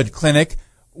Parenthood clinic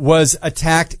was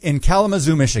attacked in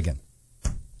Kalamazoo, Michigan.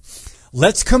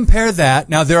 Let's compare that.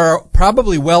 Now, there are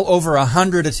probably well over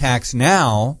 100 attacks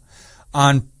now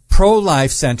on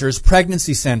pro-life centers,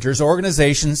 pregnancy centers,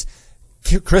 organizations,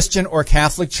 Christian or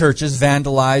Catholic churches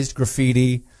vandalized,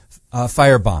 graffiti,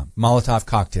 firebomb, Molotov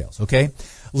cocktails, okay?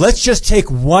 Let's just take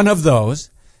one of those,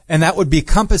 and that would be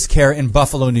Compass Care in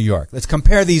Buffalo, New York. Let's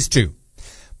compare these two.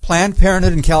 Planned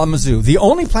Parenthood in Kalamazoo. The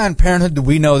only Planned Parenthood that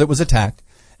we know that was attacked,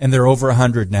 and there are over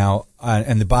 100 now,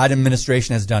 and the Biden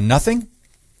administration has done nothing.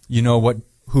 You know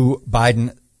who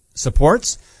Biden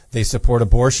supports. They support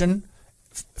abortion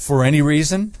for any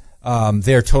reason.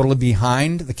 They're totally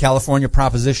behind the California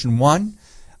Proposition 1.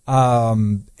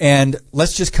 And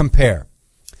let's just compare.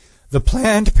 The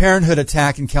Planned Parenthood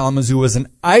attack in Kalamazoo was an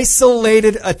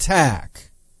isolated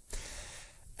attack.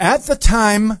 At the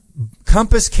time,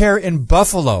 Compass Care in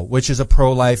Buffalo, which is a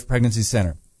pro-life pregnancy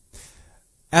center,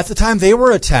 at the time they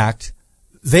were attacked,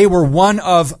 they were one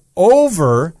of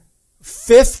over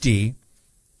 50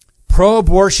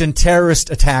 pro-abortion terrorist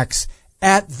attacks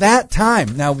at that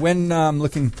time. Now, when I'm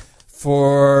looking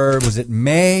for, was it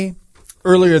May?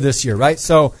 Earlier this year, right?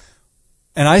 So,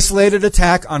 an isolated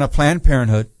attack on a Planned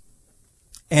Parenthood,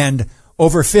 and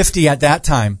over 50 at that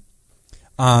time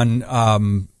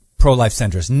on pro-life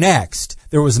centers. Next,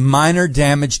 there was minor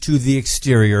damage to the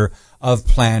exterior of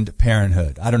Planned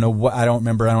Parenthood. I don't know what, I don't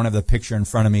remember, I don't have the picture in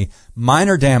front of me.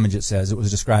 Minor damage, it says, it was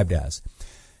described as.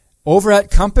 Over at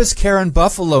Compass Care in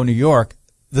Buffalo, New York,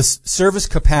 the service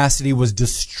capacity was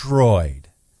destroyed.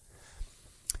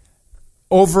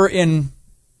 Over in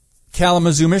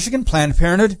Kalamazoo, Michigan, Planned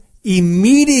Parenthood,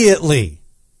 immediately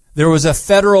there was a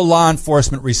federal law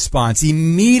enforcement response.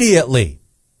 Immediately.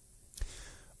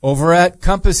 Over at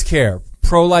Compass Care,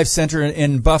 pro-life center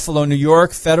in Buffalo, New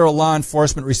York, federal law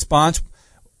enforcement response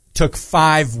took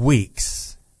 5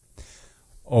 weeks.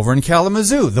 Over in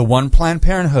Kalamazoo, the one Planned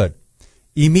Parenthood,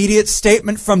 immediate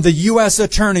statement from the U.S.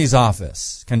 Attorney's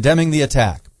Office condemning the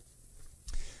attack.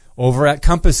 Over at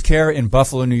Compass Care in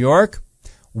Buffalo, New York,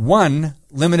 one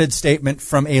limited statement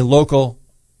from a local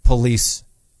police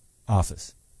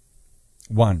office.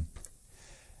 One.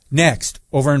 Next,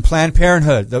 over in Planned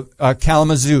Parenthood,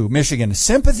 Kalamazoo, Michigan,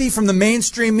 sympathy from the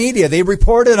mainstream media. They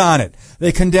reported on it.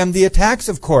 They condemned the attacks,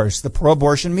 of course, the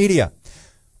pro-abortion media.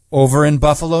 Over in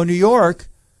Buffalo, New York,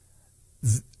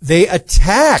 they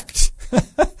attacked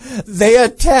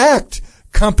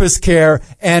Compass Care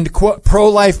and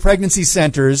pro-life pregnancy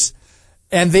centers,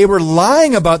 and they were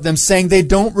lying about them, saying they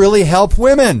don't really help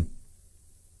women.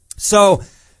 So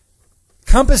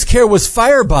Compass Care was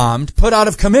firebombed, put out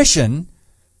of commission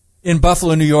in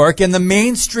Buffalo, New York, and the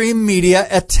mainstream media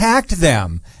attacked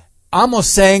them,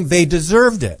 almost saying they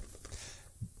deserved it.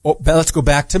 Oh, but let's go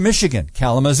back to Michigan,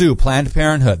 Kalamazoo, Planned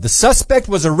Parenthood. The suspect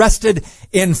was arrested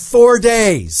in 4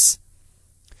 days.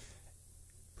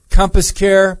 Compass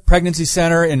Care Pregnancy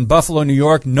Center in Buffalo, New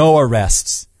York, no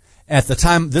arrests. At the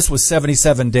time, this was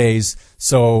 77 days,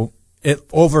 so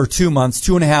over 2 months,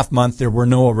 2.5 months, there were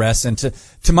no arrests, and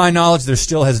to my knowledge, there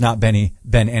still has not been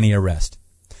any arrest.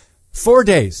 4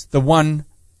 days, the one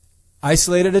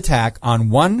isolated attack on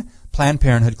one Planned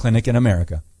Parenthood clinic in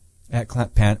America, at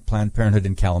Planned Parenthood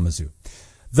in Kalamazoo.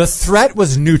 The threat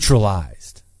was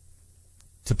neutralized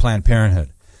to Planned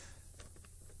Parenthood.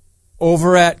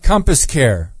 Over at Compass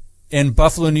Care in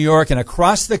Buffalo, New York, and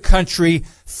across the country,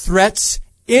 threats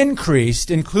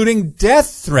increased, including death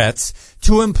threats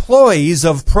to employees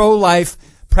of pro-life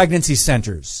pregnancy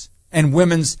centers and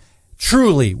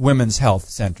truly women's health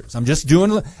centers. I'm just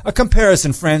doing a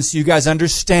comparison, friends, so you guys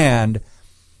understand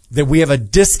that we have a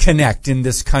disconnect in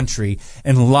this country,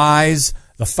 and lies,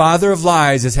 the father of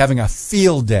lies, is having a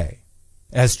field day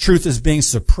as truth is being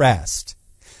suppressed.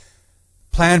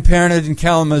 Planned Parenthood in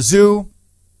Kalamazoo,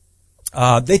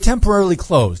 they temporarily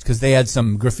closed because they had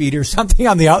some graffiti or something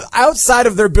on the outside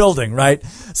of their building, right?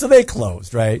 So they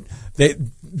closed, right?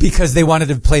 Because they wanted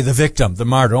to play the victim, the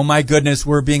martyr. Oh my goodness,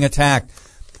 we're being attacked.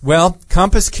 Well,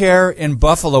 Compass Care in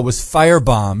Buffalo was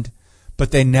firebombed,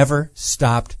 but they never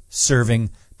stopped serving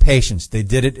patients. They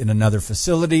did it in another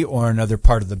facility or another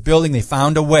part of the building. They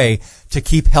found a way to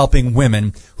keep helping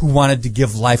women who wanted to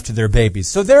give life to their babies.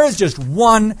 So there is just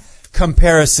one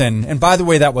comparison. And by the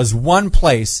way, that was one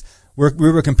place. We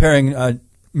were comparing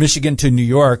Michigan to New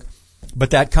York, but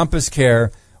that Compass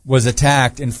Care was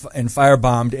attacked and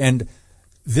firebombed. And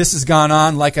this has gone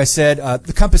on. Like I said,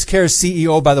 the Compass Care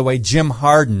CEO, by the way, Jim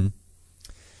Harden,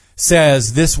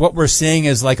 says what we're seeing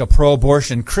is like a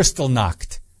pro-abortion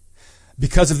Kristallnacht.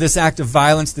 Because of this act of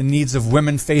violence, the needs of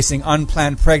women facing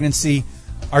unplanned pregnancy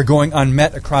are going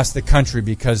unmet across the country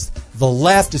because the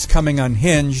left is coming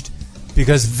unhinged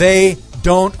because they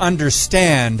don't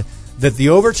understand that the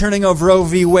overturning of Roe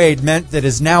v. Wade meant that it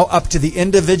is now up to the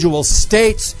individual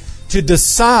states to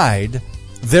decide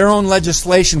their own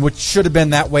legislation, which should have been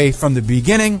that way from the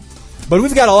beginning. But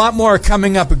we've got a lot more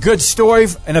coming up. A good story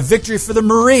and a victory for the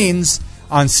Marines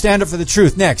on Stand Up for the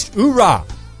Truth next. Hoorah!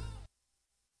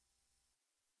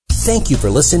 Thank you for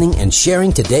listening and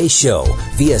sharing today's show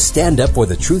via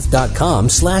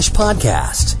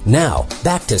standupforthetruth.com/podcast. Now,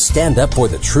 back to Stand Up for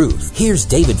the Truth. Here's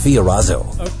David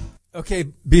Fiorazzo. Okay,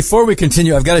 before we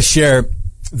continue, I've got to share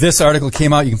this article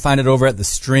came out. You can find it over at the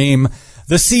stream.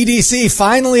 The CDC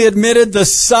finally admitted the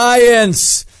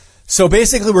science. So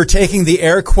basically, we're taking the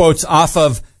air quotes off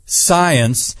of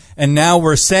science, and now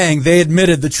we're saying they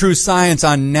admitted the true science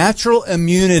on natural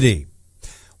immunity.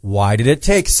 Why did it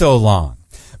take so long?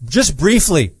 Just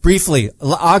briefly,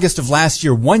 August of last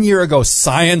year, 1 year ago,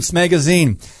 Science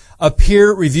magazine, a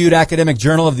peer-reviewed academic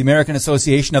journal of the American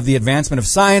Association of the Advancement of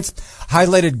Science,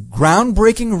 highlighted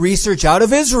groundbreaking research out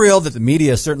of Israel that the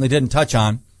media certainly didn't touch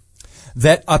on,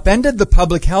 that upended the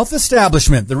public health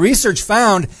establishment. The research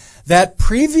found that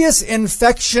previous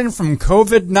infection from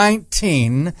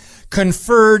COVID-19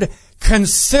 conferred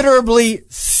considerably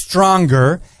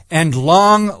stronger and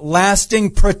long-lasting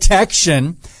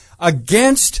protection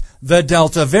against the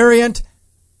Delta variant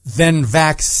than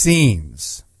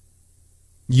vaccines.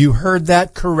 You heard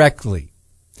that correctly.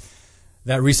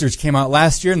 That research came out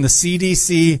last year, and the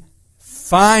CDC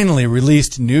finally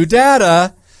released new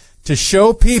data to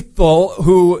show people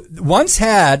who once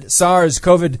had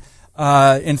SARS-CoV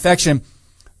infection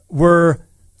were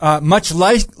much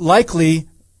likely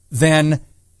than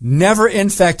never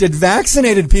infected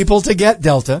vaccinated people to get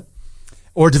Delta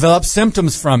or develop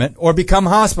symptoms from it or become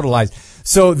hospitalized.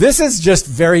 So this is just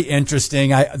very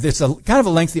interesting. It's a kind of a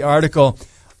lengty article.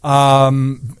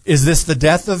 Is this the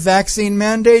death of vaccine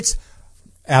mandates?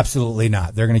 Absolutely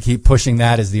not. They're going to keep pushing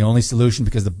that as the only solution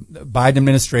because the Biden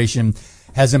administration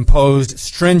has imposed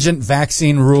stringent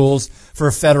vaccine rules for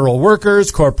federal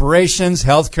workers, corporations,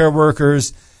 healthcare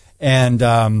workers, and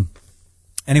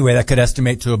anyway, that could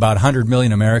estimate to about 100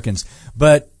 million Americans.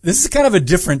 But this is kind of a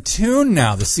different tune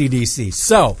now, the CDC.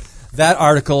 So that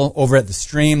article over at the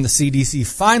Stream, the CDC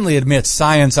finally admits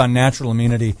science on natural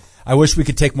immunity. I wish we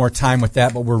could take more time with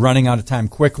that, but we're running out of time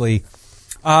quickly.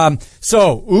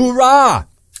 So, hoorah!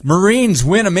 Marines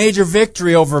win a major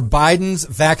victory over Biden's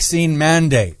vaccine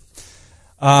mandate.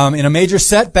 In a major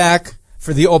setback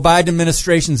for the Biden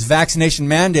administration's vaccination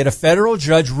mandate, a federal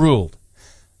judge ruled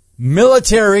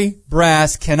military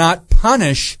brass cannot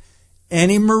punish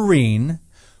any Marine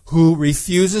who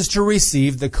refuses to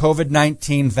receive the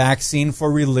COVID-19 vaccine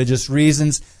for religious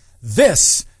reasons.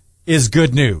 This is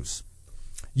good news.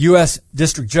 U.S.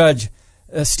 District Judge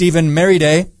Stephen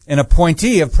Merriday, an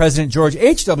appointee of President George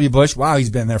H.W. Bush, wow, he's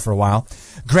been there for a while,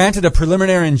 granted a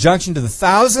preliminary injunction to the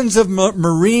thousands of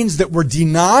Marines that were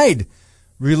denied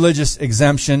religious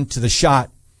exemption to the shot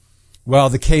while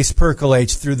the case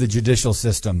percolates through the judicial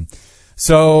system.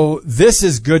 So this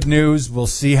is good news. We'll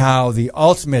see how the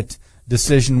ultimate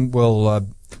decision will,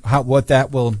 what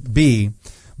that will be.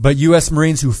 But U.S.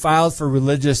 Marines who filed for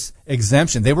religious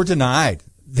exemption, they were denied.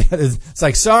 It's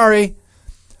like, sorry.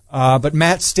 But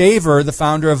Matt Staver, the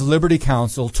founder of Liberty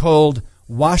Counsel, told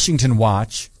Washington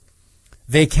Watch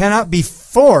they cannot be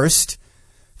forced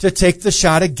to take the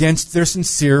shot against their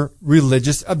sincere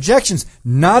religious objections.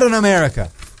 Not in America.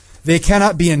 They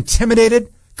cannot be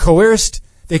intimidated, coerced,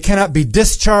 they cannot be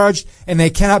discharged, and they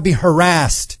cannot be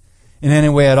harassed in any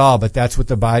way at all. But that's what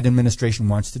the Biden administration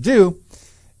wants to do.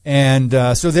 And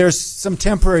so there's some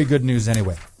temporary good news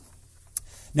anyway.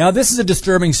 Now, this is a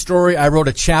disturbing story. I wrote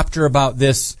a chapter about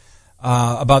this,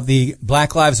 about the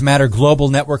Black Lives Matter Global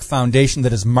Network Foundation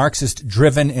that is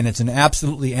Marxist-driven, and it's an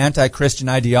absolutely anti-Christian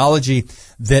ideology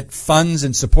that funds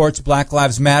and supports Black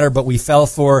Lives Matter, but we fell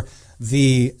for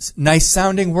the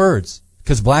nice-sounding words,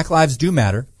 because Black lives do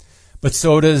matter, but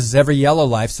so does every yellow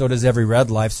life, so does every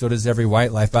red life, so does every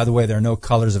white life. By the way, there are no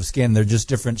colors of skin. They're just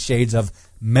different shades of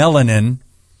melanin.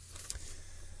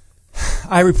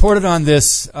 I reported on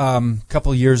this a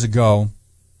couple years ago,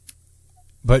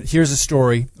 but here's a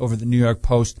story over the New York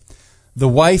Post. The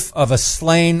wife of a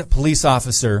slain police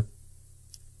officer,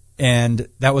 and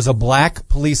that was a black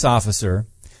police officer,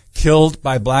 killed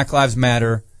by Black Lives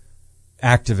Matter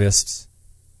activists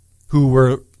who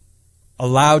were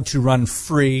allowed to run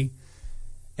free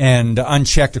and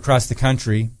unchecked across the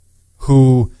country,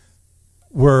 who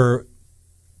were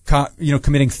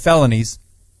committing felonies,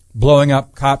 blowing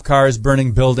up cop cars,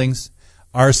 burning buildings,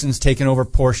 arsons, taking over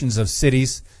portions of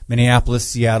cities, Minneapolis,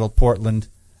 Seattle, Portland,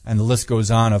 and the list goes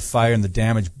on of fire and the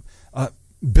damage,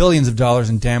 billions of dollars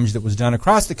in damage that was done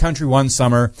across the country one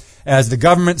summer as the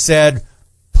government said,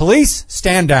 police,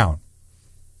 stand down,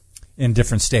 in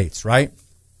different states, right?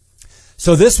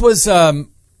 So this was an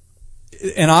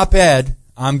op-ed.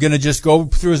 I'm going to just go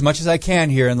through as much as I can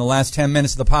here in the last 10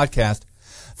 minutes of the podcast.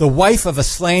 The wife of a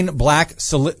slain black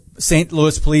St.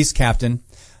 Louis police captain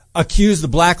accused the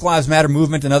Black Lives Matter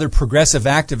movement and other progressive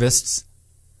activists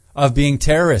of being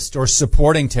terrorists or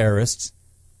supporting terrorists.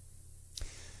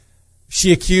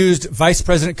 She accused Vice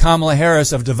President Kamala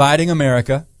Harris of dividing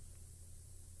America.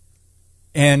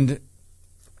 And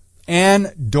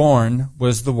Ann Dorn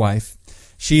was the wife.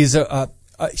 She's a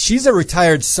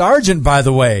retired sergeant, by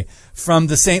the way, from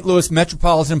the St. Louis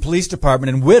Metropolitan Police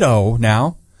Department and widow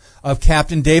now of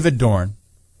Captain David Dorn,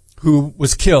 who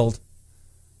was killed,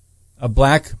 a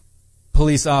black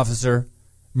police officer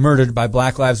murdered by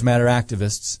Black Lives Matter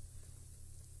activists.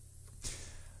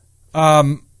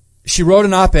 She wrote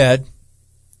an op-ed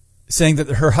saying that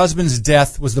her husband's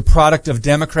death was the product of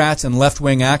Democrats and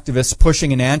left-wing activists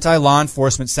pushing an anti-law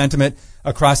enforcement sentiment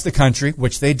across the country,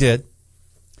 which they did.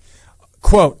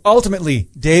 Quote, ultimately,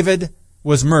 David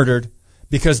was murdered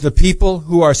because the people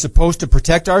who are supposed to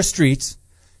protect our streets,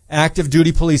 active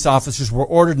duty police officers, were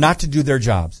ordered not to do their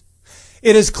jobs.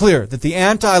 It is clear that the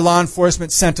anti-law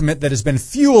enforcement sentiment that has been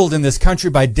fueled in this country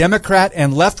by Democrat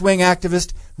and left-wing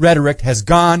activist rhetoric has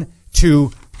gone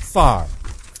too far,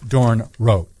 Dorn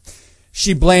wrote.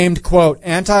 She blamed, quote,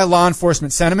 anti-law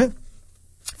enforcement sentiment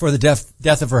for the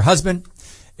death of her husband.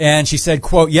 And she said,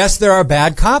 quote, yes, there are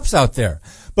bad cops out there,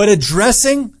 but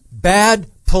addressing bad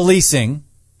policing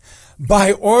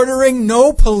by ordering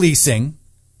no policing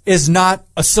is not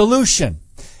a solution.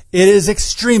 It is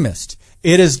extremist.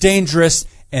 It is dangerous,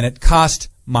 and it cost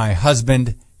my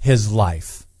husband his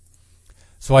life.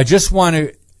 So I just want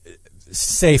to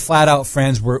say flat out,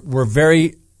 friends, we're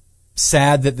very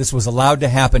sad that this was allowed to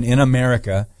happen in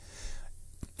America,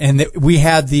 and that we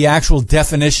had the actual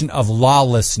definition of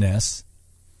lawlessness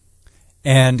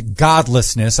and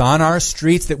godlessness on our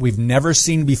streets that we've never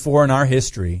seen before in our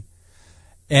history.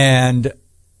 And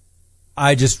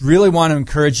I just really want to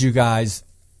encourage you guys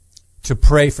to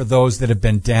pray for those that have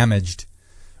been damaged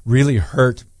really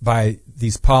hurt by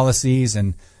these policies,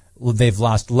 and they've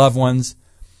lost loved ones.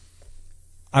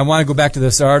 I want to go back to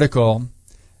this article.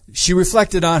 She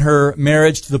reflected on her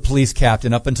marriage to the police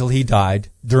captain up until he died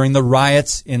during the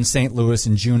riots in St. Louis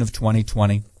in June of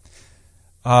 2020.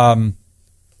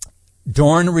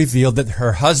 Dorn revealed that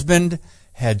her husband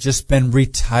had just been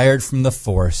retired from the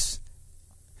force,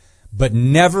 but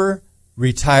never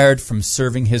retired from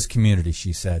serving his community,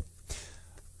 she said.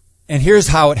 And here's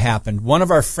how it happened. One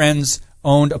of our friends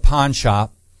owned a pawn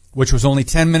shop, which was only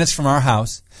 10 minutes from our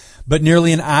house, but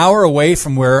nearly an hour away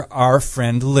from where our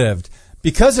friend lived.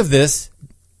 Because of this,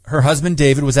 her husband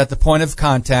David was at the point of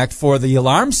contact for the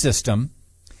alarm system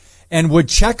and would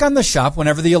check on the shop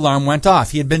whenever the alarm went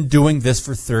off. He had been doing this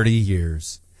for 30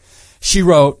 years. She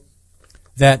wrote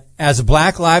that as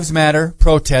Black Lives Matter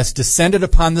protests descended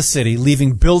upon the city,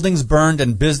 leaving buildings burned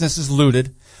and businesses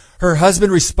looted, her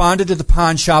husband responded to the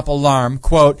pawn shop alarm,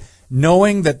 quote,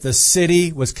 knowing that the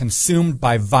city was consumed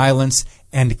by violence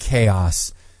and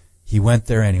chaos. He went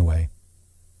there anyway.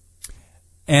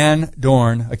 Ann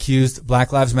Dorn accused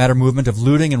Black Lives Matter movement of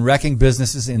looting and wrecking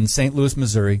businesses in St. Louis,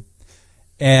 Missouri.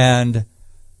 And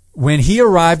when he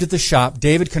arrived at the shop,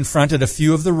 David confronted a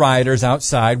few of the rioters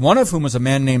outside, one of whom was a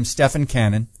man named Stephen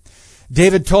Cannon.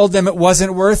 David told them it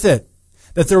wasn't worth it,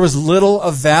 that there was little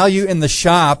of value in the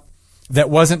shop that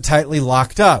wasn't tightly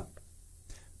locked up.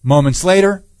 Moments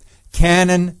later,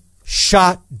 Cannon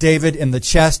shot David in the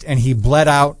chest and he bled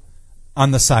out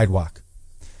on the sidewalk.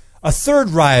 A third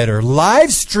rioter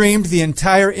live-streamed the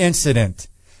entire incident,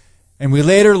 and we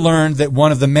later learned that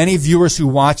one of the many viewers who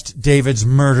watched David's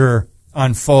murder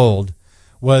unfold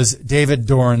was David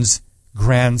Dorn's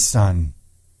grandson.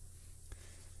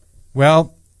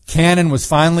 Well, Cannon was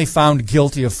finally found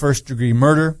guilty of first-degree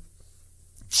murder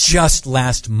just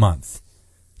last month,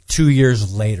 2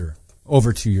 years later,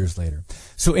 over 2 years later.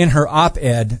 So in her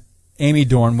op-ed, Amy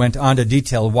Dorn went on to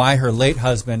detail why her late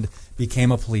husband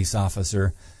became a police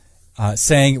officer,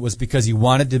 saying it was because he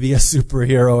wanted to be a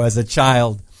superhero as a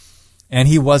child. And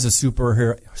he was a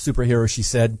superhero, she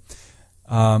said.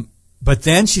 But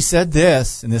then she said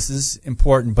this, and this is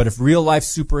important, but if real-life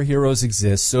superheroes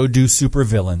exist, so do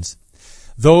supervillains.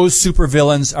 Those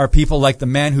supervillains are people like the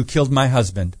man who killed my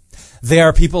husband. They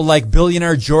are people like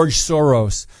billionaire George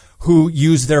Soros, who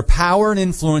use their power and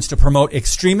influence to promote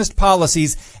extremist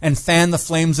policies and fan the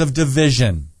flames of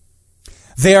division.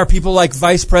 They are people like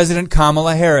Vice President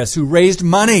Kamala Harris, who raised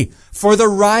money for the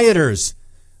rioters,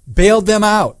 bailed them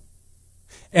out,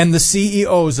 and the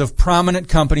CEOs of prominent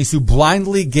companies who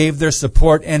blindly gave their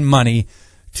support and money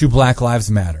to Black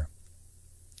Lives Matter.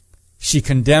 She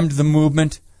condemned the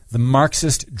movement, the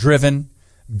Marxist-driven,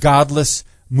 godless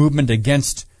movement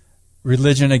against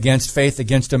religion, against faith,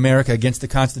 against America, against the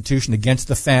Constitution, against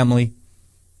the family.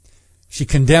 She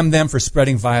condemned them for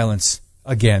spreading violence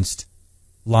against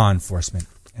law enforcement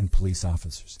and police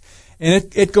officers.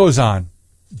 And it goes on,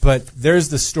 but there's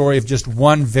the story of just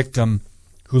one victim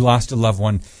who lost a loved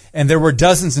one. And there were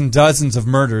dozens and dozens of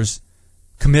murders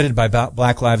committed by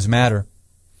Black Lives Matter.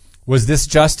 Was this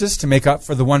justice to make up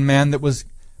for the one man that was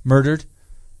murdered?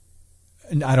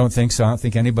 I don't think so. I don't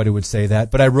think anybody would say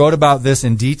that. But I wrote about this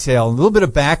in detail, a little bit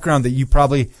of background that you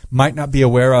probably might not be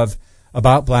aware of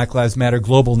about Black Lives Matter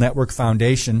Global Network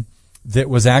Foundation that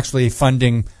was actually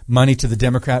funding money to the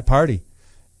Democrat Party.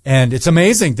 And it's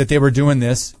amazing that they were doing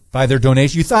this by their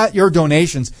donation. You thought your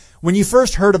donations, when you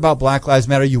first heard about Black Lives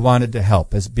Matter, you wanted to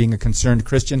help as being a concerned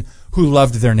Christian who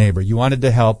loved their neighbor. You wanted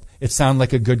to help. It sounded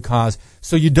like a good cause.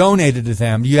 So you donated to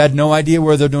them. You had no idea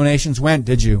where the donations went,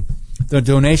 did you? The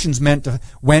donations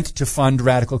went to fund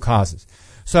radical causes.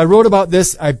 So I wrote about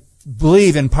this, I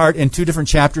believe, in part in 2 different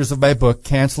chapters of my book,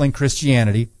 Canceling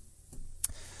Christianity.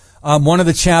 One of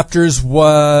the chapters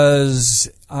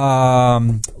was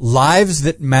Lives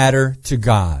That Matter to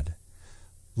God.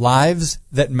 Lives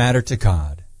That Matter to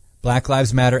God. Black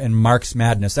Lives Matter and Marx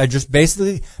Madness. I just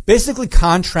basically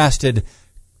contrasted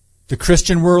the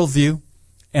Christian worldview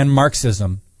and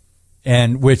Marxism,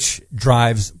 and which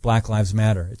drives Black Lives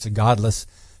Matter. It's a godless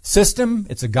system.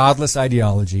 It's a godless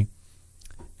ideology.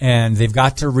 And they've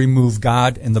got to remove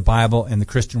God and the Bible and the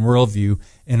Christian worldview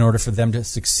in order for them to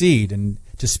succeed and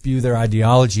to spew their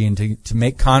ideology and to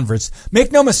make converts.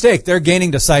 Make no mistake, they're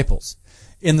gaining disciples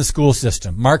in the school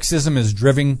system. Marxism is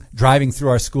driving through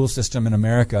our school system in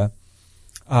America.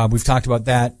 We've talked about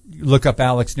that. Look up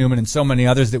Alex Newman and so many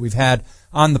others that we've had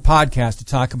on the podcast to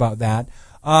talk about that.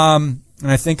 And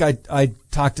I think I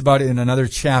talked about it in another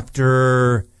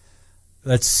chapter.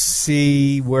 Let's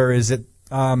see, where is it?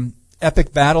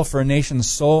 Epic Battle for a Nation's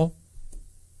Soul.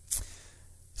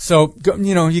 So,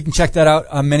 you can check that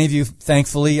out. Many of you,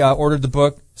 thankfully, ordered the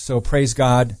book. So praise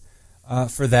God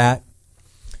for that.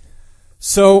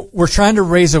 So we're trying to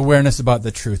raise awareness about the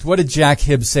truth. What did Jack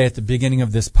Hibbs say at the beginning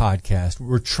of this podcast?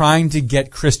 We're trying to get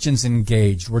Christians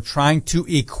engaged. We're trying to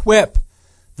equip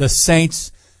the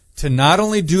saints to not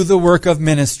only do the work of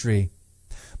ministry,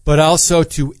 but also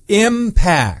to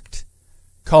impact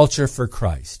culture for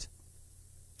Christ.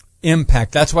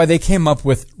 Impact. That's why they came up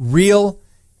with real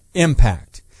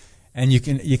impact. And you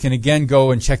can again go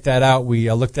and check that out.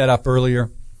 We looked that up earlier.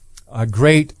 A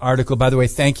great article. By the way,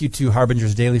 thank you to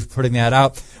Harbinger's Daily for putting that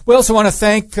out. We also want to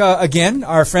thank, again,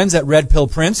 our friends at Red Pill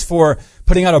Prints for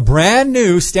putting out a brand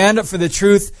new Stand Up for the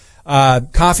Truth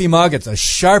coffee mug. It's a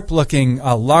sharp-looking,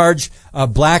 large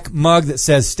black mug that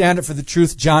says Stand Up for the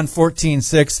Truth, John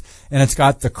 14:6, and it's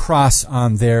got the cross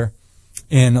on there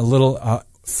in a little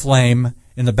flame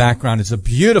in the background. It's a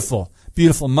beautiful,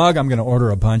 beautiful mug. I'm going to order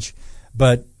a bunch.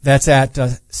 But that's at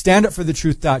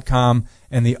standupforthetruth.com,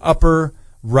 and the upper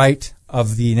right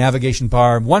of the navigation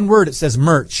bar, one word, it says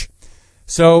merch.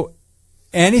 So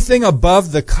anything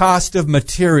above the cost of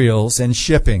materials and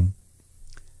shipping,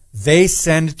 they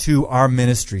send to our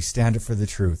ministry, Stand Up for the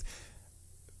Truth.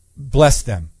 Bless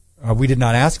them. We did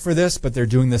not ask for this, but they're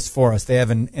doing this for us. They have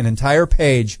an entire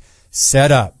page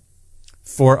set up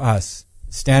for us.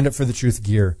 Stand Up for the Truth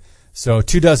gear. So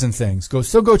 24 things.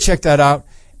 Go check that out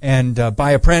and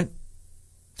buy a print,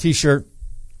 t-shirt,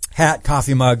 hat,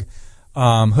 coffee mug,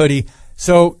 hoodie.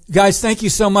 So, guys, thank you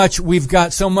so much. We've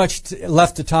got so much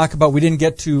left to talk about. We didn't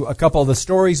get to a couple of the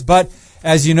stories, but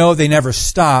as you know, they never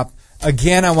stop.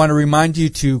 Again, I want to remind you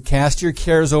to cast your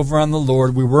cares over on the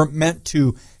Lord. We weren't meant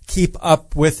to keep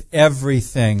up with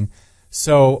everything.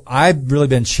 So I've really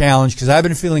been challenged because I've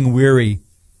been feeling weary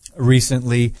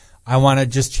recently. I want to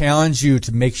just challenge you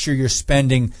to make sure you're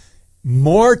spending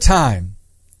more time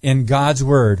in God's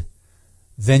Word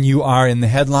than you are in the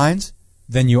headlines,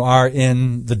 than you are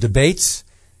in the debates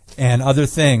and other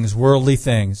things, worldly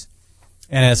things.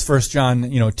 And as 1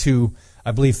 John 2,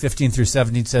 I believe 15 through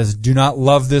 17 says, do not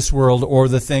love this world or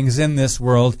the things in this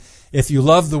world. If you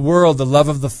love the world, the love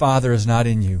of the Father is not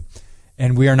in you.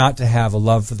 And we are not to have a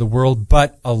love for the world,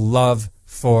 but a love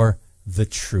for the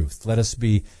truth. Let us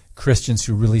be Christians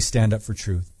who really stand up for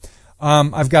truth.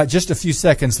 I've got just a few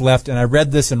seconds left, and I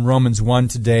read this in Romans 1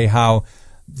 today, how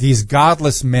these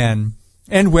godless men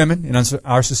and women in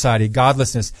our society,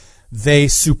 godlessness, they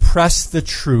suppress the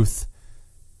truth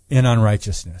in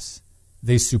unrighteousness.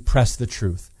 They suppress the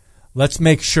truth. Let's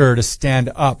make sure to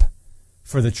stand up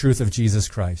for the truth of Jesus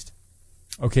Christ.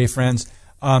 Okay, friends?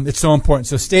 It's so important.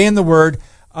 So stay in the Word.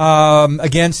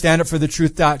 Again,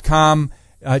 standupforthetruth.com.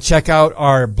 Check out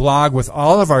our blog with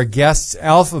all of our guests,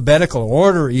 alphabetical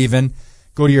order even.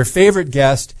 Go to your favorite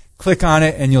guest, click on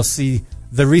it, and you'll see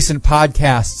the recent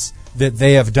podcasts that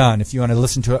they have done if you want to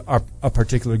listen to a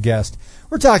particular guest.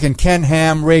 We're talking Ken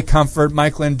Ham, Ray Comfort,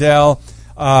 Mike Lindell,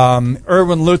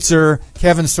 Erwin Lutzer,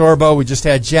 Kevin Sorbo. We just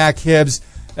had Jack Hibbs,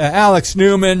 Alex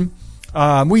Newman.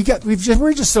 We're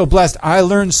just so blessed. I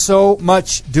learned so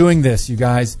much doing this, you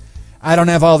guys. I don't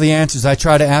have all the answers. I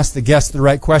try to ask the guests the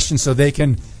right questions so they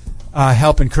can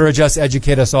help encourage us,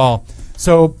 educate us all.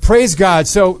 So praise God.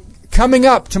 So coming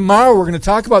up tomorrow, we're going to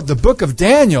talk about the book of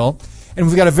Daniel, and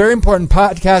we've got a very important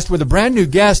podcast with a brand new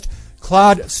guest,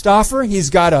 Claude Stauffer. He's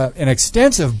got an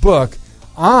extensive book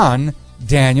on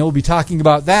Daniel. We'll be talking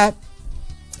about that.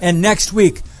 And next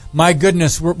week, my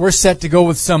goodness, we're set to go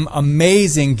with some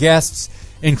amazing guests,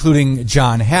 including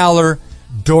John Haller,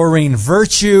 Doreen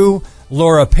Virtue,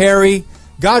 Laura Perry.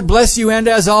 God bless you, and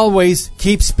as always,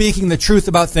 keep speaking the truth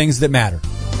about things that matter.